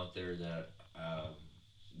movie out there that.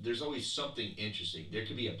 There's always something interesting. There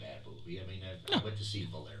could be a bad movie. I mean, I went to see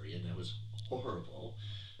Valerian. That was horrible.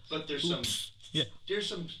 But there's some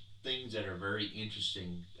things that are very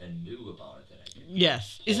interesting and new about it that I can.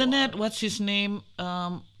 Yes. Isn't that, what's his name?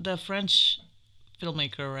 The French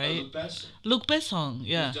filmmaker, right? Luc Besson. Luc Besson,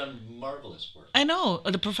 yeah. He's done marvelous work. I know.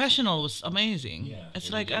 The Professional was amazing. Yeah. It's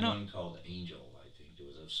like, I don't. One called Angel, I think. There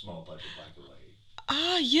was a small budget black and white.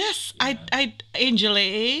 Yes, Yeah. Angel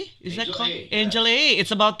A. Is that called Angel A?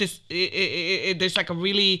 It's about this. There's like a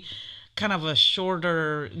really kind of a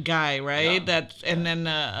shorter guy, right? Yeah. And then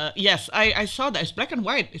yes, I saw that. It's black and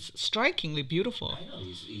white. It's strikingly beautiful. I know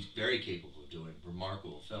he's very capable of doing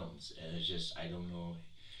remarkable films, and it's just I don't know.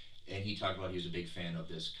 And he talked about he was a big fan of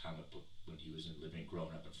this comic book when he was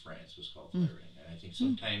growing up in France. It was called Valerian, and I think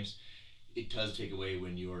sometimes it does take away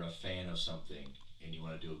when you're a fan of something. And you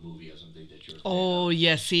want to do a movie or something that you're a fan of.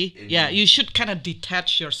 Yeah, see? You should kind of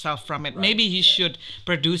detach yourself from it. Right, maybe you should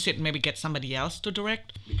produce it and maybe get somebody else to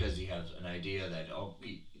direct. Because you have an idea that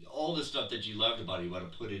all the stuff that you loved about it, you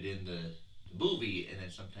want to put it in the movie, and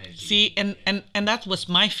then sometimes... See, and that was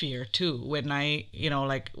my fear, too, when I,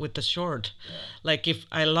 like with the short. Yeah. Like, if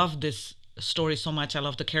I love this story so much, I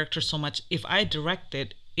love the character so much, if I direct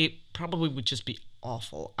it, it probably would just be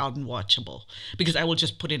awful, unwatchable, because I will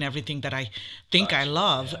just put in everything that I think I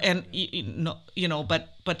love, and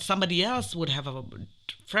but somebody else would have a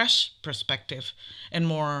fresh perspective and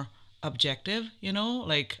more objective,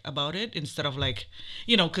 like about it instead of like,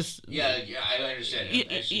 because I understand.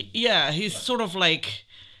 He's sort of like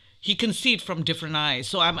he can see it from different eyes.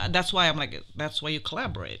 So that's why you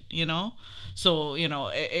collaborate, So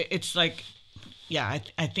it's like. Yeah,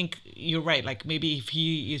 I think you're right. Like maybe if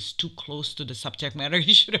he is too close to the subject matter,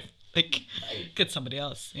 he should have get somebody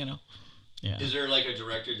else. Yeah. Is there like a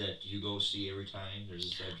director that you go see every time?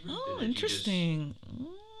 There's a director. Oh, interesting.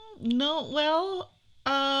 No,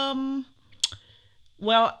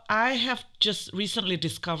 well, I have just recently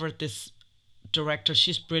discovered this director.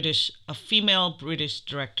 She's British, a female British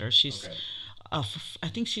director. She's. Okay. I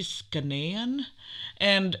think she's Ghanaian,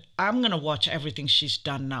 and I'm going to watch everything she's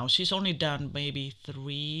done now. She's only done maybe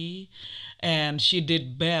 3, and she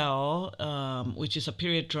did Belle, which is a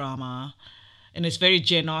period drama, and it's very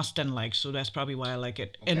Jane Austen-like, so that's probably why I like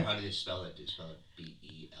it. Okay, and how do you spell it? Do you spell it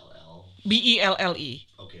B-E-L-L? B-E-L-L-E.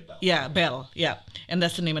 Okay, Belle. Yeah, Belle, yeah, and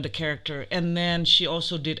that's the name of the character. And then she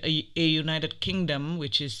also did a United Kingdom,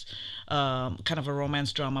 which is kind of a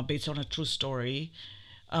romance drama based on a true story.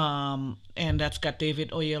 And that's got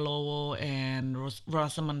David Oyelowo and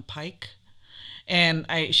Rosamund Pike, and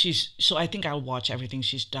I think I'll watch everything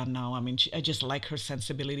she's done now. I mean, I just like her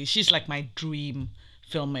sensibility. She's like my dream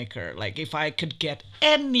filmmaker. Like if I could get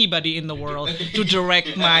anybody in the world to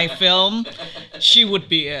direct my film, she would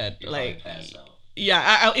be it.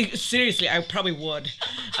 Seriously, I probably would.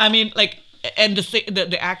 I mean, like. And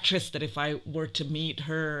the actress that if I were to meet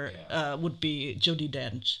her would be Judi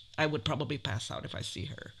Dench. I would probably pass out if I see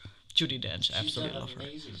her. Judi Dench, absolutely love her.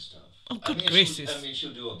 Amazing stuff. Oh, good gracious!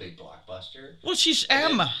 She'll do a big blockbuster. Well, she's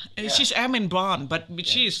Emma. She's Emma in Bond, but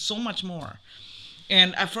she is so much more.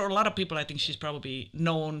 And for a lot of people, I think she's probably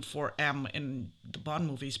known for M in the Bond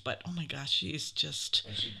movies. But oh my gosh, she's just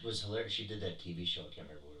And she was hilarious. She did that TV show. I can't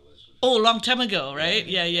remember what it was. a long time ago, right?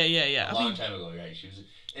 Yeah. A long time ago, right? She was.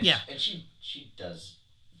 And Yeah. She does.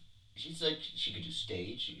 She's like she could do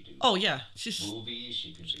stage. She could do. Oh yeah, she's movies.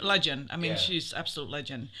 She could do. legend. I mean, Yeah. she's absolute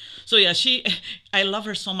legend. So yeah, I love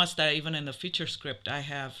her so much that even in the feature script, I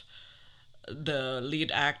have the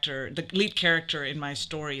lead character in my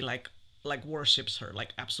story, like worships her,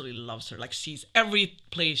 like absolutely loves her, like sees every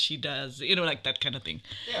play she does, like that kind of thing.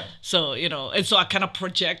 Yeah. So and so I kind of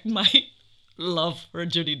project my love for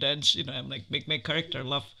Judi Dench. I'm like make my character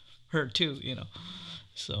love her too.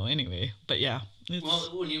 So anyway, but yeah. Well,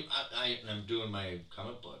 when I'm doing my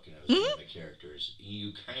comic book and I was doing my characters,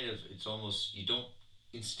 you kind of, it's almost, you don't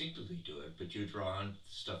instinctively do it, but you draw on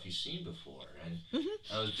stuff you've seen before. And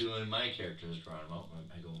I was doing my characters, drawing them out, and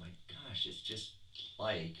I go, my gosh, it's just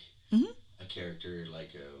like a character, like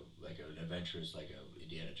an adventurous, like a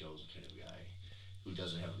Indiana Jones kind of guy who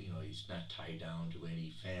doesn't have, he's not tied down to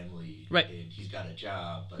any family. Right. And he's got a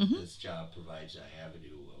job, but this job provides an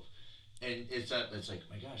avenue of. And it's like,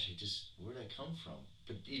 my gosh, where did I come from?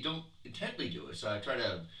 But you don't intently do it. So I try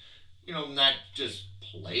to, not just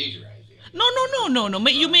plagiarize it. No.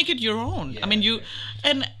 You make it your own. Yeah, I mean, yeah.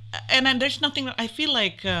 and there's nothing, I feel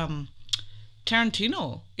like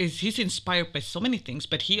Tarantino he's inspired by so many things,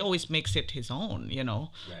 but he always makes it his own, Right.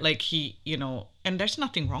 Like and there's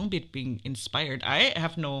nothing wrong with being inspired. I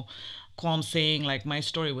have no qualm saying like my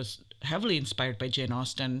story was heavily inspired by Jane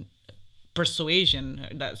Austen. Persuasion,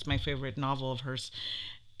 that's my favorite novel of hers,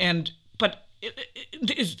 but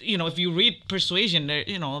it is, if you read Persuasion,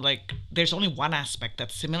 like there's only one aspect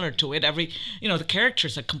that's similar to it. The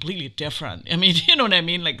characters are completely different. I mean, you know what I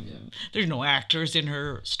mean? Like there's no actors in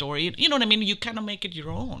her story. You know what I mean? You kind of make it your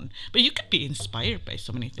own, but you could be inspired by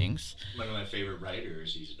so many things. One of my favorite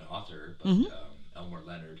writers, he's an author, but Elmore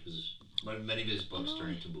Leonard, who's many of his books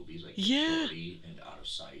turned into movies like Yeah. Shorty and Out of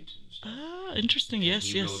Sight and stuff. Ah, interesting. And Yes,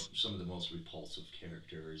 he yes. wrote some of the most repulsive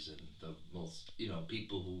characters and the most,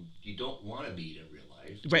 people who you don't want to meet in real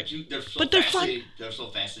life. Right. But they're fun. They're so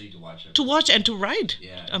fascinating to watch. To watch and to write.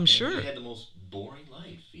 Yeah. I'm and sure. He had the most boring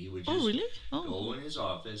life. He would Oh, just really? Oh. go in his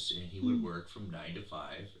office and he would work from 9 to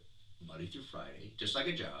 5, Monday through Friday, just like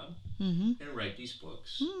a job, and write these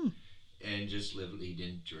books. And just live. He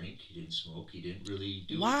didn't drink. He didn't smoke. He didn't really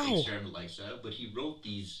do extravagant lifestyle. But he wrote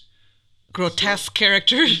these Grotesque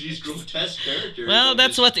characters. these grotesque characters. Well, that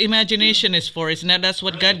that's just- what imagination is for, isn't it? That's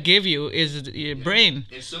what Right. God gave you, is your brain.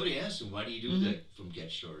 And somebody asked him, "Why do you do that from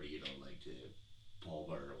Get Shorty? Like to Paul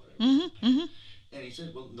Bar or whatever." And he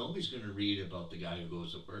said, "Well, nobody's going to read about the guy who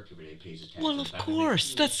goes to work every day, pays his taxes." Well, of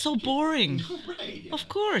course. That's so boring. Right. Yeah. Of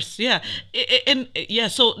course, yeah.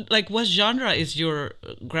 So, like, what genre is your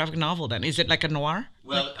graphic novel then? Is it like a noir?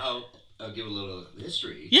 Well, I'll give a little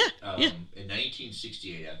history. Yeah, yeah. In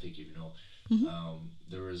 1968, I think you know,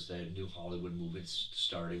 there was that New Hollywood movement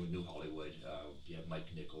starting with New Hollywood. You have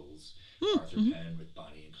Mike Nichols, Arthur Penn with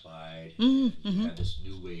Bonnie and Clyde. And you had this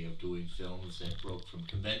new way of doing films that broke from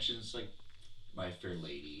conventions like My Fair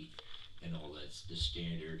Lady and all that's the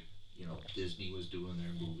standard. Disney was doing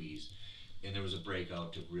their movies, and there was a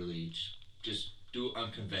breakout to really just do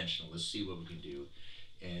unconventional. Let's see what we can do.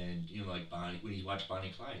 And like Bonnie, when you watch Bonnie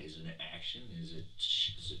and Clyde, is it an action? Is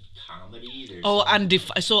it comedy? There's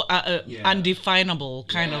undefinable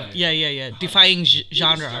kind of. Yeah. Yeah. Defying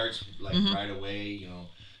genre. It starts like right away.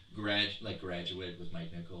 Graduate with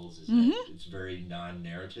Mike Nichols. It's very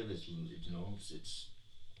non-narrative. It's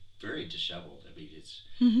very disheveled. I mean, it's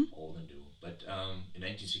old and new. But in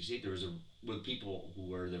 1968, there was with people who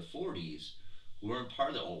were in their 40s, who weren't part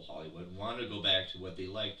of the old Hollywood, wanted to go back to what they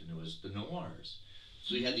liked, and it was the noirs.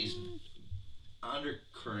 So you had these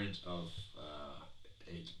undercurrent of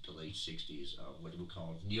the late 60s, what we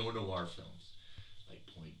call neo-noir films, like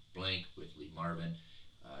Point Blank with Lee Marvin.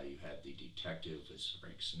 You had The Detective with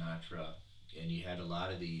Frank Sinatra, and you had a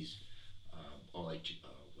lot of these, what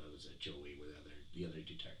was it, Joey, with the other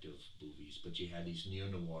detective movies. But you had these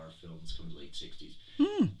neo-noir films from the late 60s,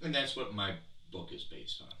 and that's what my book is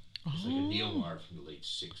based on. It's like a neo-noir from the late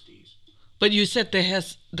 60s. But you said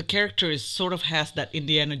the character sort of has that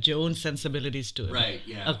Indiana Jones sensibilities to it. Right,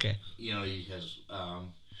 yeah. Okay. He has,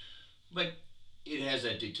 but it has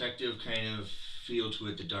that detective kind of feel to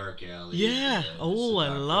it, the dark alley. Yeah. The I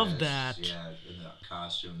love seductress, that. Yeah, and the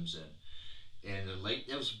costumes and the late.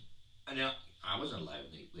 I wasn't alive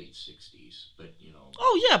in the late 60s, but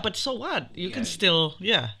Oh yeah, but so what? You can still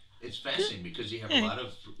It's fascinating because you have a lot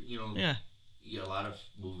of Yeah. a lot of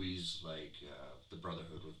movies like The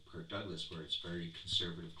Brotherhood with Kirk Douglas, where it's very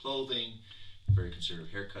conservative clothing, very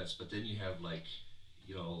conservative haircuts, but then you have like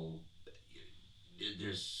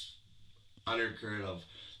there's undercurrent of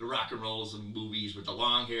the rock and rolls and movies with the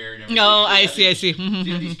long hair and everything. Oh, I see.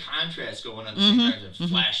 These contrasts going on at the same time. And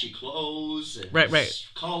flashy clothes and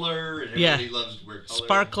color, and everybody loves to wear color.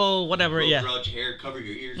 Sparkle, whatever, Grudge hair, cover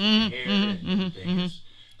your ears with your hair and everything.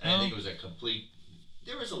 And I think it was a complete...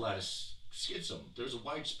 There was a lot of schism. There was a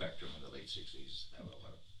wide spectrum in the late 60s that I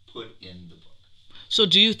want to put in the book. So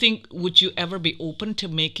do you think, would you ever be open to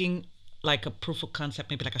making like a proof of concept,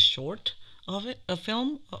 maybe like a short of it, a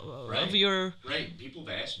film of your... Right. People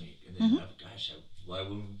have asked me, and then, gosh, why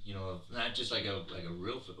wouldn't, not just like a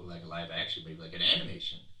real film, like a live action, maybe like an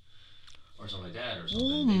animation or something like that or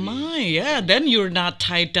something. Oh, maybe. my, yeah. Then you're not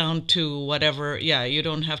tied down to whatever. Yeah, you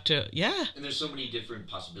don't have to, yeah. And there's so many different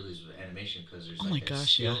possibilities with animation because there's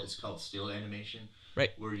it's called still animation. Right.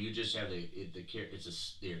 Where you just have the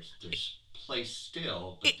there's place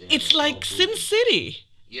still. But it's like Sin City.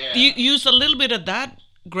 Yeah. You use a little bit of that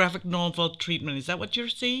graphic novel treatment. Is that what you're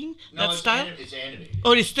saying? No, that style? It's animated.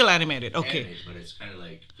 Oh, it's still animated. Okay. Animated, but it's kind of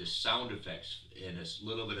like the sound effects and a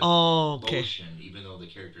little bit of motion, even though the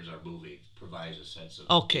characters are moving, provides a sense of...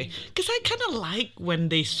 Okay. Because I kind of like when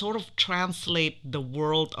they sort of translate the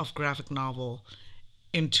world of graphic novel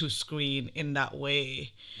into screen in that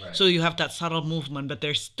way. Right. So you have that subtle movement, but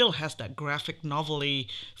there still has that graphic novel-y,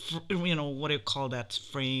 what do you call that,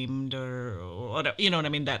 framed or whatever, you know what I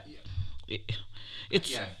mean? That it's...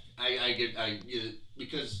 Yeah,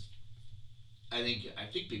 because I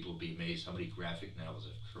think people would be amazed how many graphic novels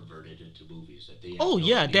have converted into movies that they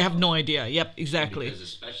have they have no idea. Yep, exactly. Because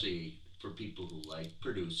especially for people who like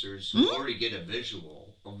producers who already get a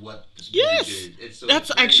visual of what this movie did.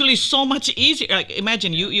 That's actually so much easier. Like,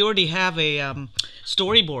 imagine you already have a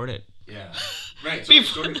storyboarded. Yeah. Right. So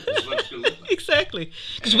it's what it's going to look like. Exactly.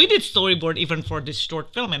 Because we did storyboard even for this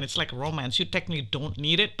short film, and it's like a romance. You technically don't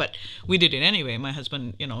need it, but we did it anyway. My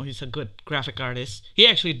husband, he's a good graphic artist. He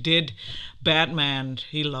actually did Batman.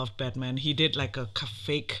 He loved Batman. He did like a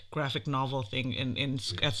fake graphic novel thing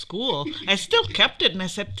at school. I still kept it, and I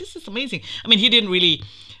said, this is amazing. I mean, he didn't really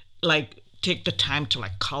like take the time to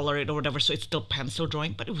like color it or whatever, so it's still pencil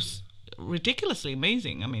drawing, but it was ridiculously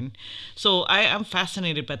amazing. I mean, so I'm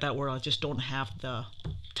fascinated by that world. I just don't have the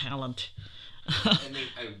talent. And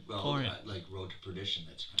like Road to Perdition,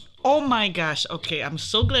 that's kind of... Oh my gosh! Okay, I'm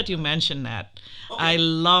so glad you mentioned that. Okay. I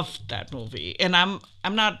loved that movie, and I'm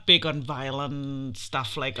not big on violent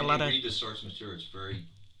stuff like a lot of. Read the source material; it's very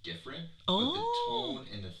different. But the tone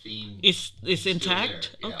and the theme is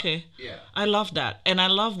intact. Yeah. Okay. Yeah. I love that, and I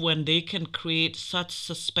love when they can create such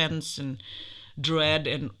suspense and dread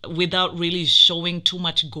and without really showing too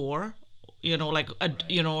much gore. Like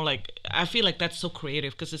I feel like that's so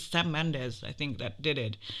creative because it's Sam Mendes, I think, that did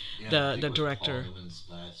it, the director. Paul Newman's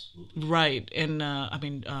last movie. Right, and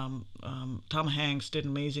Tom Hanks did an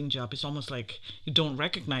amazing job. It's almost like you don't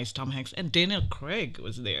recognize Tom Hanks, and Daniel Craig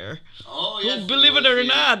was there. Oh yes, believe it or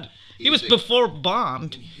not, he was before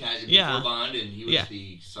Bond. Yeah, before Bond, and he was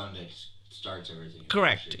the son that starts everything.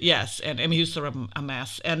 Correct. Yes, and he was sort of a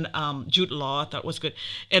mess. And Jude Law, I thought was good.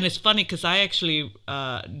 And it's funny because I actually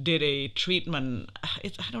did a treatment.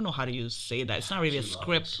 I don't know how to say that. It's not really a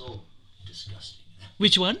script. So disgusting.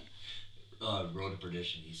 Which one? Road to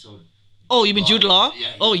Perdition. He's so. Oh, you mean Jude Law?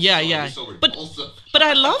 Yeah. Yeah. So but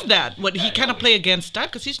I love that. What he kind of play against that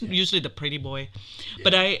because he's usually the pretty boy. Yeah.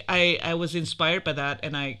 But I was inspired by that,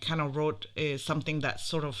 and I kind of wrote something that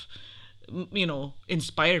sort of,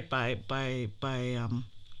 inspired by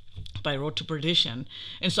Road to Perdition.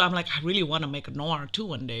 And so I'm like, I really want to make a noir too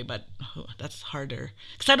one day, but that's harder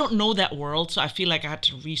because I don't know that world, so I feel like I had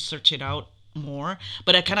to research it out more.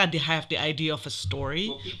 But I kind of have the idea of a story.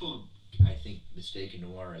 Well, people, I think, mistake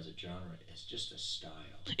noir as a genre. It's just a style.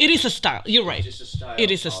 It is a style. You're right. It's just a style.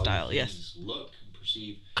 It is a style. Yes. Look and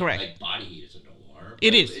perceive. Correct. Like Body Heat is a noir.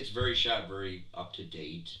 It is. It's very shot, very up to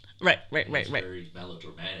date. Right. It's very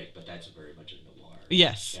melodramatic, but that's very much a noir.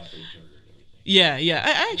 Yes. Kathleen Turner and everything. Yeah.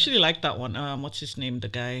 I actually like that one. What's his name? The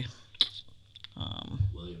guy.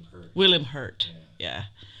 William Hurt. William Hurt. Yeah.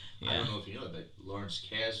 I don't know if you know, but Lawrence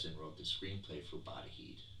Kasdan wrote the screenplay for Body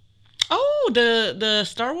Heat. Oh, the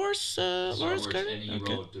Star Wars Lawrence Kasdan? And he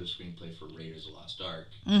wrote the screenplay for Raiders of the Lost Ark.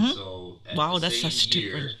 Mm-hmm. So that's such a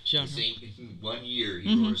different genre. In 1 year,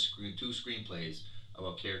 he wrote two screenplays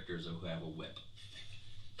about characters who have a whip.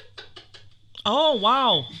 Oh,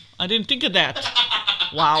 wow. I didn't think of that.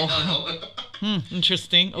 Wow.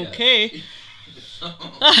 Interesting. Yeah. Okay.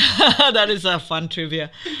 That is a fun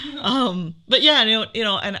trivia. But yeah,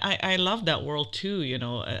 and I love that world too,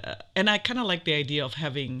 and I kind of like the idea of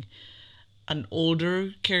having an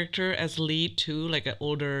older character as lead too, like an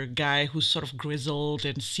older guy who's sort of grizzled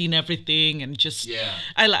and seen everything and just Yeah.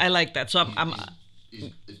 I like that. So I'm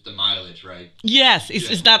It's the mileage, right? yes,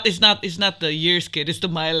 it's not the years kid, it's the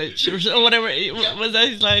mileage or whatever. Was that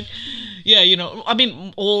his line? Yeah, I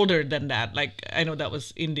mean older than that. Like I know that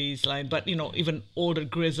was Indy's line, but even older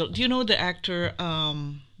grizzled. Do you know the actor?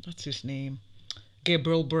 What's his name?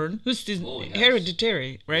 Gabriel Byrne, who's this yes.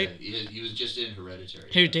 Hereditary, right? Yeah, he was just in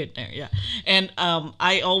Hereditary. Hereditary, yeah. And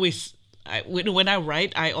I always, when I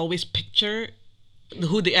write, I always picture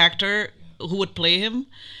who the actor who would play him.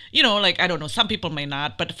 Like I don't know, some people may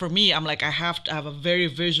not, but for me, I'm like I have to have a very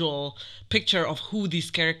visual picture of who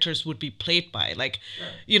these characters would be played by. Like,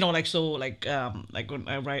 like when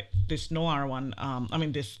I write this noir one, I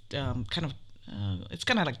mean this kind of. It's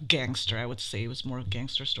kind of like gangster, I would say. It was more a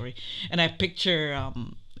gangster story. And I picture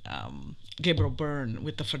Gabriel Byrne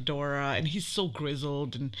with the fedora, and he's so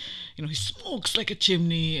grizzled, and he smokes like a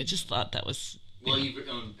chimney. I just thought that was. Well, in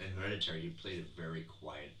Hereditary, you played a very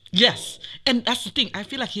quiet. Yes, and that's the thing. I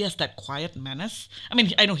feel like he has that quiet menace. I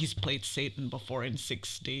mean, I know he's played Satan before in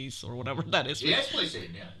 6 Days or whatever that is. He has played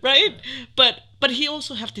Satan, yeah. Right, but he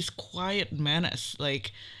also have this quiet menace,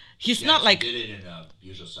 like. He's not like he did it in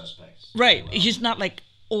Usual Suspects. Right. He's not like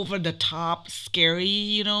over the top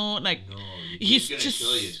scary, like no, he's gonna just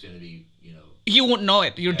kill you. It's gonna be, you won't know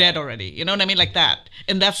it. You're dead already. You know what I mean? Like that.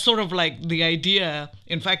 And that's sort of like the idea.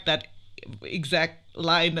 In fact, that exact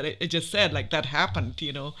line that I just said, like that happened.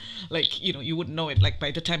 Like you wouldn't know it. Like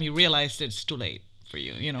by the time you realize it's too late for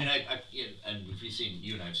you. And and if you've seen,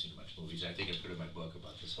 you and I have seen a bunch of movies. I think I put in my book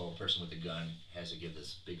about this whole person with the gun has to give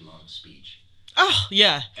this big long speech. Oh,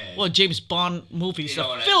 yeah. And, well, James Bond movies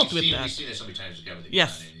are filled with that. We've seen it so many times. The guy with the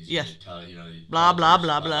yes, gun, and he's yes. Tell, blah, blah,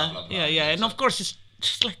 blah, blah. Yeah, yeah. And of course, it's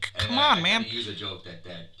just like, come on, man. Use a joke that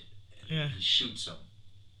he shoots him.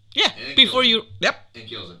 Yeah, before you... Yep. And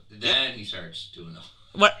kills him. Then he starts doing the...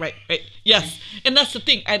 What? Right. Yes. And that's the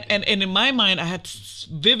thing. And in my mind, I had this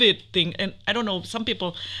vivid thing. And I don't know, some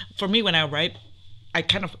people... For me, when I write... I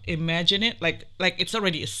kind of imagine it like it's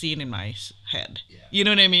already a scene in my head. Yeah. You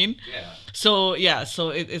know what I mean? Yeah. So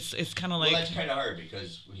it's kind of like. Well, that's kind of hard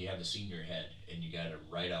because when you have the scene in your head and you got to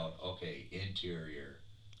write out, okay, interior.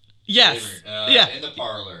 Yes. In the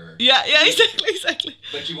parlor. Yeah. Exactly.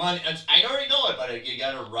 But you want, I already know it, but you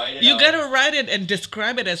got to write it. You got to write it and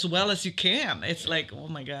describe it as well as you can. It's like, oh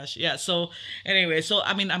my gosh, yeah. So anyway,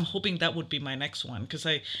 I mean, I'm hoping that would be my next one because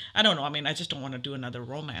I don't know. I mean, I just don't want to do another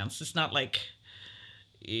romance. It's not like.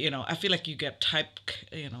 I feel like you get Well,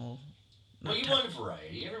 you want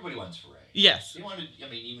variety. Everybody wants variety. Yes.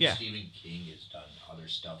 Even Stephen King has done other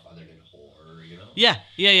stuff other than horror, Yeah,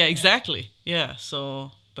 exactly. Yeah,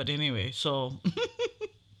 so, but anyway, so.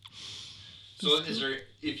 So is there,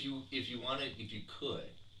 if you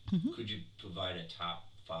could you provide a top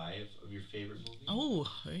 5 of your favorite movies? Oh.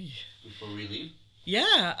 Before we leave?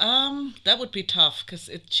 Yeah, that would be tough because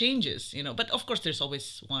it changes, But of course, there's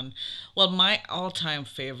always one. Well, my all-time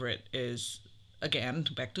favorite is, again,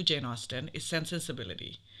 back to Jane Austen, is Sense and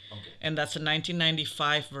Sensibility. Okay. And that's a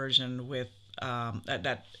 1995 version with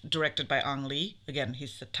that directed by Ang Lee. Again,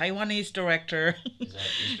 he's a Taiwanese director. Is that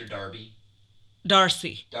Mr. Darcy?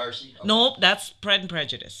 Darcy. Okay. Nope, that's Pride and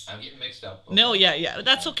Prejudice. I'm getting mixed up. Okay. No, yeah,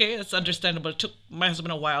 that's okay. That's understandable. It took my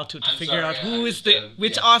husband a while to figure out who is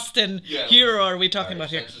which yeah. Austen hero are we talking about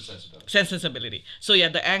here? Sense and Sensibility. So yeah,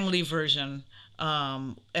 the Ang Lee version,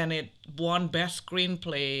 and it won Best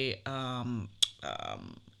Screenplay.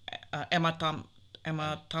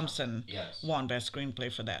 Emma Thompson won Best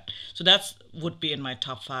Screenplay for that. So that's would be in my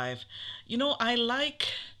top 5. I like.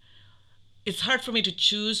 It's hard for me to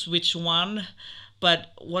choose which one, but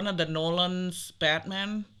one of the Nolan's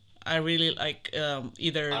Batman, I really like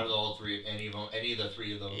either. Out of all 3, any of the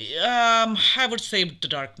 3 of those. I would say The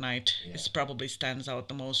Dark Knight is probably stands out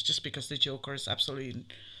the most, just because the Joker is absolutely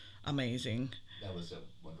amazing. That was a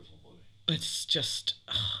wonderful movie. It's just,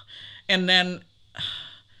 and then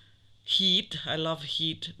Heat. I love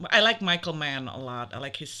Heat. I like Michael Mann a lot. I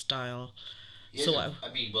like his style. He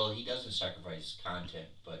doesn't sacrifice content,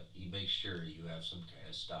 but he makes sure you have some kind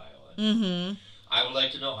of style. And I would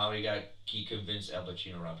like to know how he convinced Al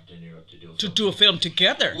Pacino and Robert De Niro to do a film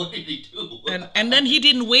together. What did he do? And then he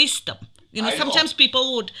didn't waste them. Sometimes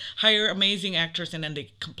people would hire amazing actors and then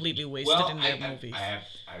they completely waste it in their movies.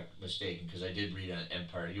 I'm mistaken because I did read on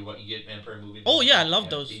Empire. You get Empire movie? Oh yeah, I love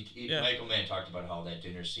those. Michael Mann talked about how that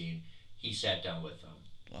dinner scene, he sat down with them.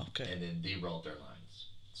 Okay. And then they wrote their lines.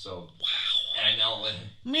 So wow. I know.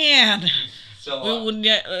 Man. So we wouldn't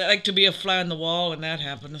like to be a fly on the wall when that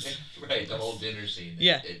happens. Right, the whole dinner scene.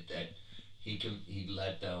 That he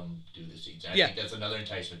let them do the scenes. I think that's another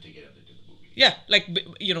enticement to get them to do the movie. Yeah, like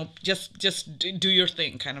just do your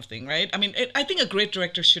thing, kind of thing, right? I mean, I think a great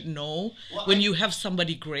director should know when you have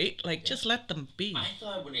somebody great, like just let them be. I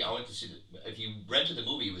thought when I went to see if you rented the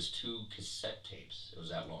movie, it was 2 cassette tapes. It was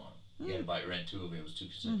that long. You had to rent 2 of them. It was 2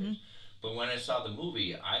 cassette tapes. But when I saw the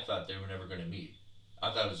movie, I thought they were never going to meet.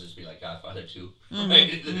 I thought it was just be like Godfather 2.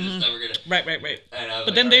 Right? They're just never gonna. Right. But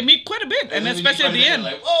like, then they meet quite a bit, and especially at the end.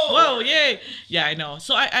 Like, whoa, yay! Yeah, I know.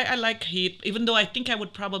 So I like Heat, even though I think I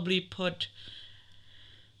would probably put.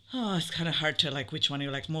 Oh, it's kind of hard to like which one you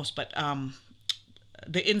like most, but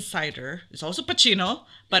The Insider is also Pacino,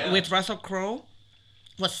 but with Russell Crowe,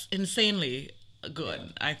 was insanely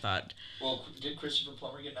good. I thought. Well, did Christopher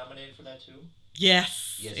Plummer get nominated for that too?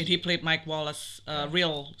 Yes, and he played Mike Wallace,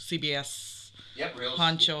 real CBS. Yep, real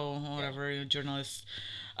Honcho, whatever, journalist.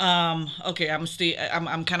 Okay, I'm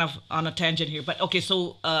kind of on a tangent here, but okay,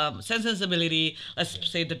 so Sense and Sensibility, let's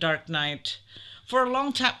say The Dark Knight. For a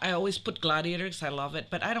long time, I always put Gladiator because I love it,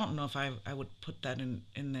 but I don't know if I would put that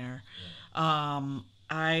in there.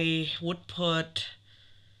 I would put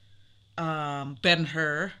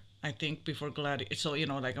Ben-Hur, I think, before Gladiator. So,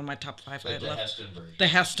 like on my top 5, I love Heston version. The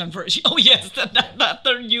Heston version. Oh, yes, that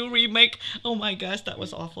the new remake. Oh, my gosh, that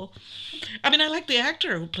was awful. I mean, I like the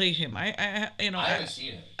actor who played him. I haven't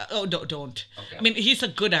seen it. Oh, don't. Okay. I mean, he's a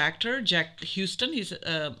good actor, Jack Houston. He's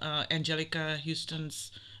Angelica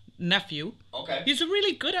Houston's nephew. Okay. He's a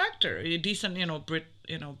really good actor, a decent,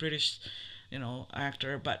 British,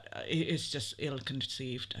 actor, but it's just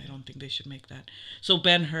ill-conceived. I don't think they should make that. So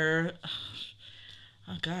Ben-Hur.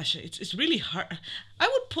 Oh gosh, it's really hard. I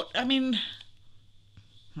would put. I mean,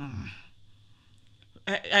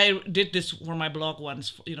 I did this for my blog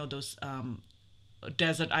once. Those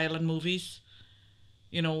desert island movies.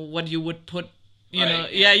 What you would put. Yeah.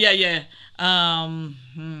 Would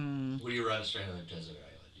you run straight on the desert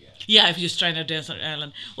island? Yeah. Yeah, if you're trying a desert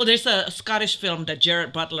island. Well, there's a Scottish film that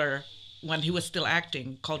Gerard Butler, when he was still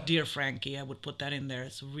acting, called Dear Frankie. I would put that in there.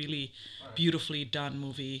 It's a really beautifully done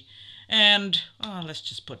movie. And let's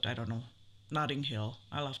just put, I don't know, Notting Hill.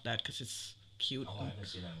 I love that because it's cute, I haven't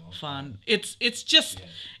seen that one. fun. It's just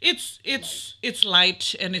it's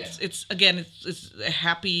light and it's again it's a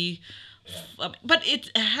happy, but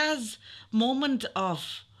it has moment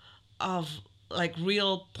of like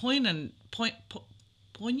real poignant.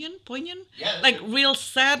 Yeah, like real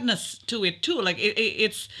sadness to it too. Like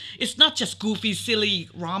it's not just goofy, silly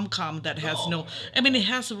rom-com that has I mean, it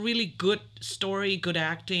has a really good story, good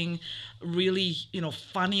acting, really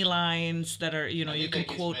funny lines that are you can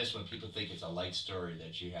quote. It's missed when people think it's a light story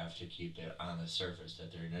that you have to keep it on the surface,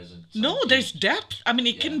 that there isn't. There's depth. I mean,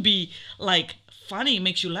 it can be like funny,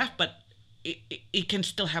 makes you laugh, but it can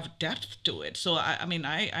still have depth to it. So I mean,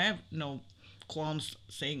 I have no qualms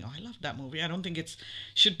saying, I love that movie. I don't think it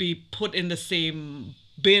should be put in the same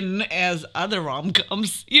bin as other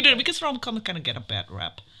rom-coms, because rom-coms kind of get a bad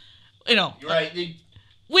rap, You're right.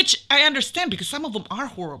 Which I understand because some of them are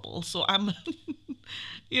horrible. So I'm, When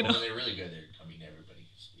they're really good, everybody.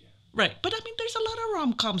 Yeah. Right, but I mean, there's a lot of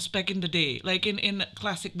rom-coms back in the day, like in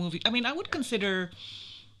classic movies. I mean, I would consider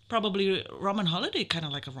probably Roman Holiday kind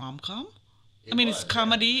of like a rom-com. It's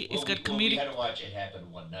comedy. It's got comedic. We had to watch It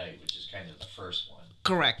Happened One Night, which is kind of the first one.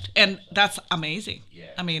 Correct, and that's amazing.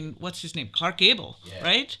 Yeah. I mean, what's his name? Clark Gable,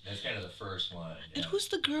 right? That's kind of the first one. Yeah. And who's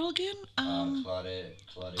the girl again? Claudette.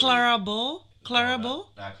 Clara Bow. Clara Bow.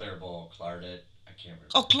 Not Clara Bow. Claudette. I can't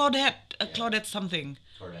remember. Oh, Claudette. Claudette something.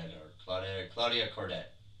 Claudia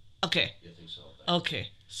Cordet. Okay. I think so. Okay.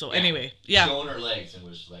 So anyway, yeah. Showing her legs and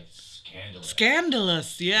was like scandalous.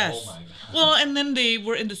 Scandalous, yes. Oh my God. Well, and then they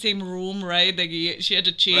were in the same room, right? Like she had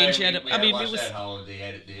to change. Right, it was that, how they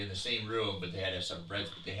had in the same room, but they had to have some breads,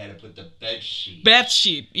 but they had to put the bed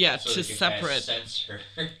sheet. Yeah, so to separate. Censor.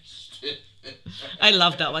 I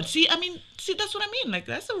love that one. See, that's what I mean. Like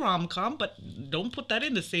that's a rom-com, but don't put that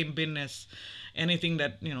in the same bin as anything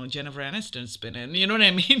that Jennifer Aniston's been in. You know what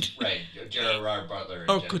I mean? Right, Gerard Butler.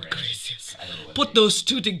 Oh, good gracious! Put those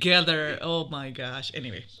two together. Oh my gosh.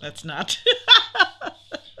 Anyway, that's not.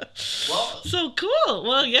 Well, so cool.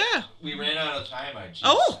 Well, yeah. We ran out of time.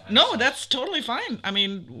 No, that's totally fine. I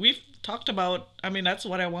mean, we've talked about. That's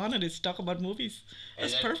what I wanted is talk about movies.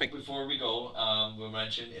 That's perfect. Before we go, we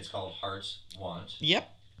mentioned it's called Hearts Want. Yep.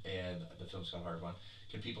 And the film's called Heart Want.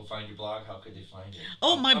 Can people find your blog? How could they find it?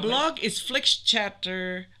 Oh, my blog is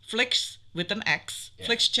Flixchatter, Flix with an X,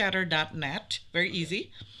 flixchatter.net. Very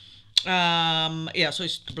easy. So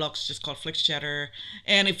the blog's just called Flixchatter.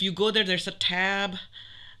 And if you go there, there's a tab,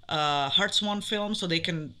 Hearts Want Film, so they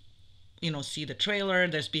can see the trailer.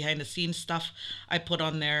 There's behind the scenes stuff I put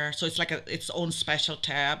on there. So it's like its own special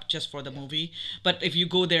tab just for the movie. But if you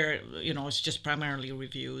go there, it's just primarily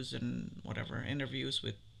reviews and whatever, interviews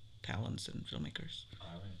with talents and filmmakers.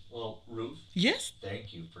 All right. Well, Ruth. Yes.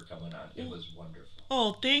 Thank you for coming on. It was wonderful.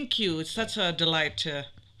 Oh, thank you. It's such a delight to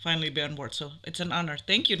finally be on board. So it's an honor.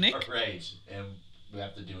 Thank you, Nick. All right. And we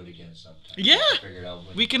have to do it again sometime. Yeah. Figure it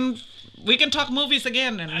out We can talk movies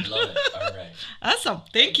again. And I love it. All right. Awesome.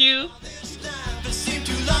 Thank you.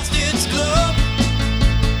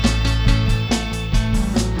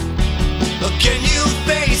 Can you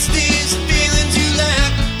face these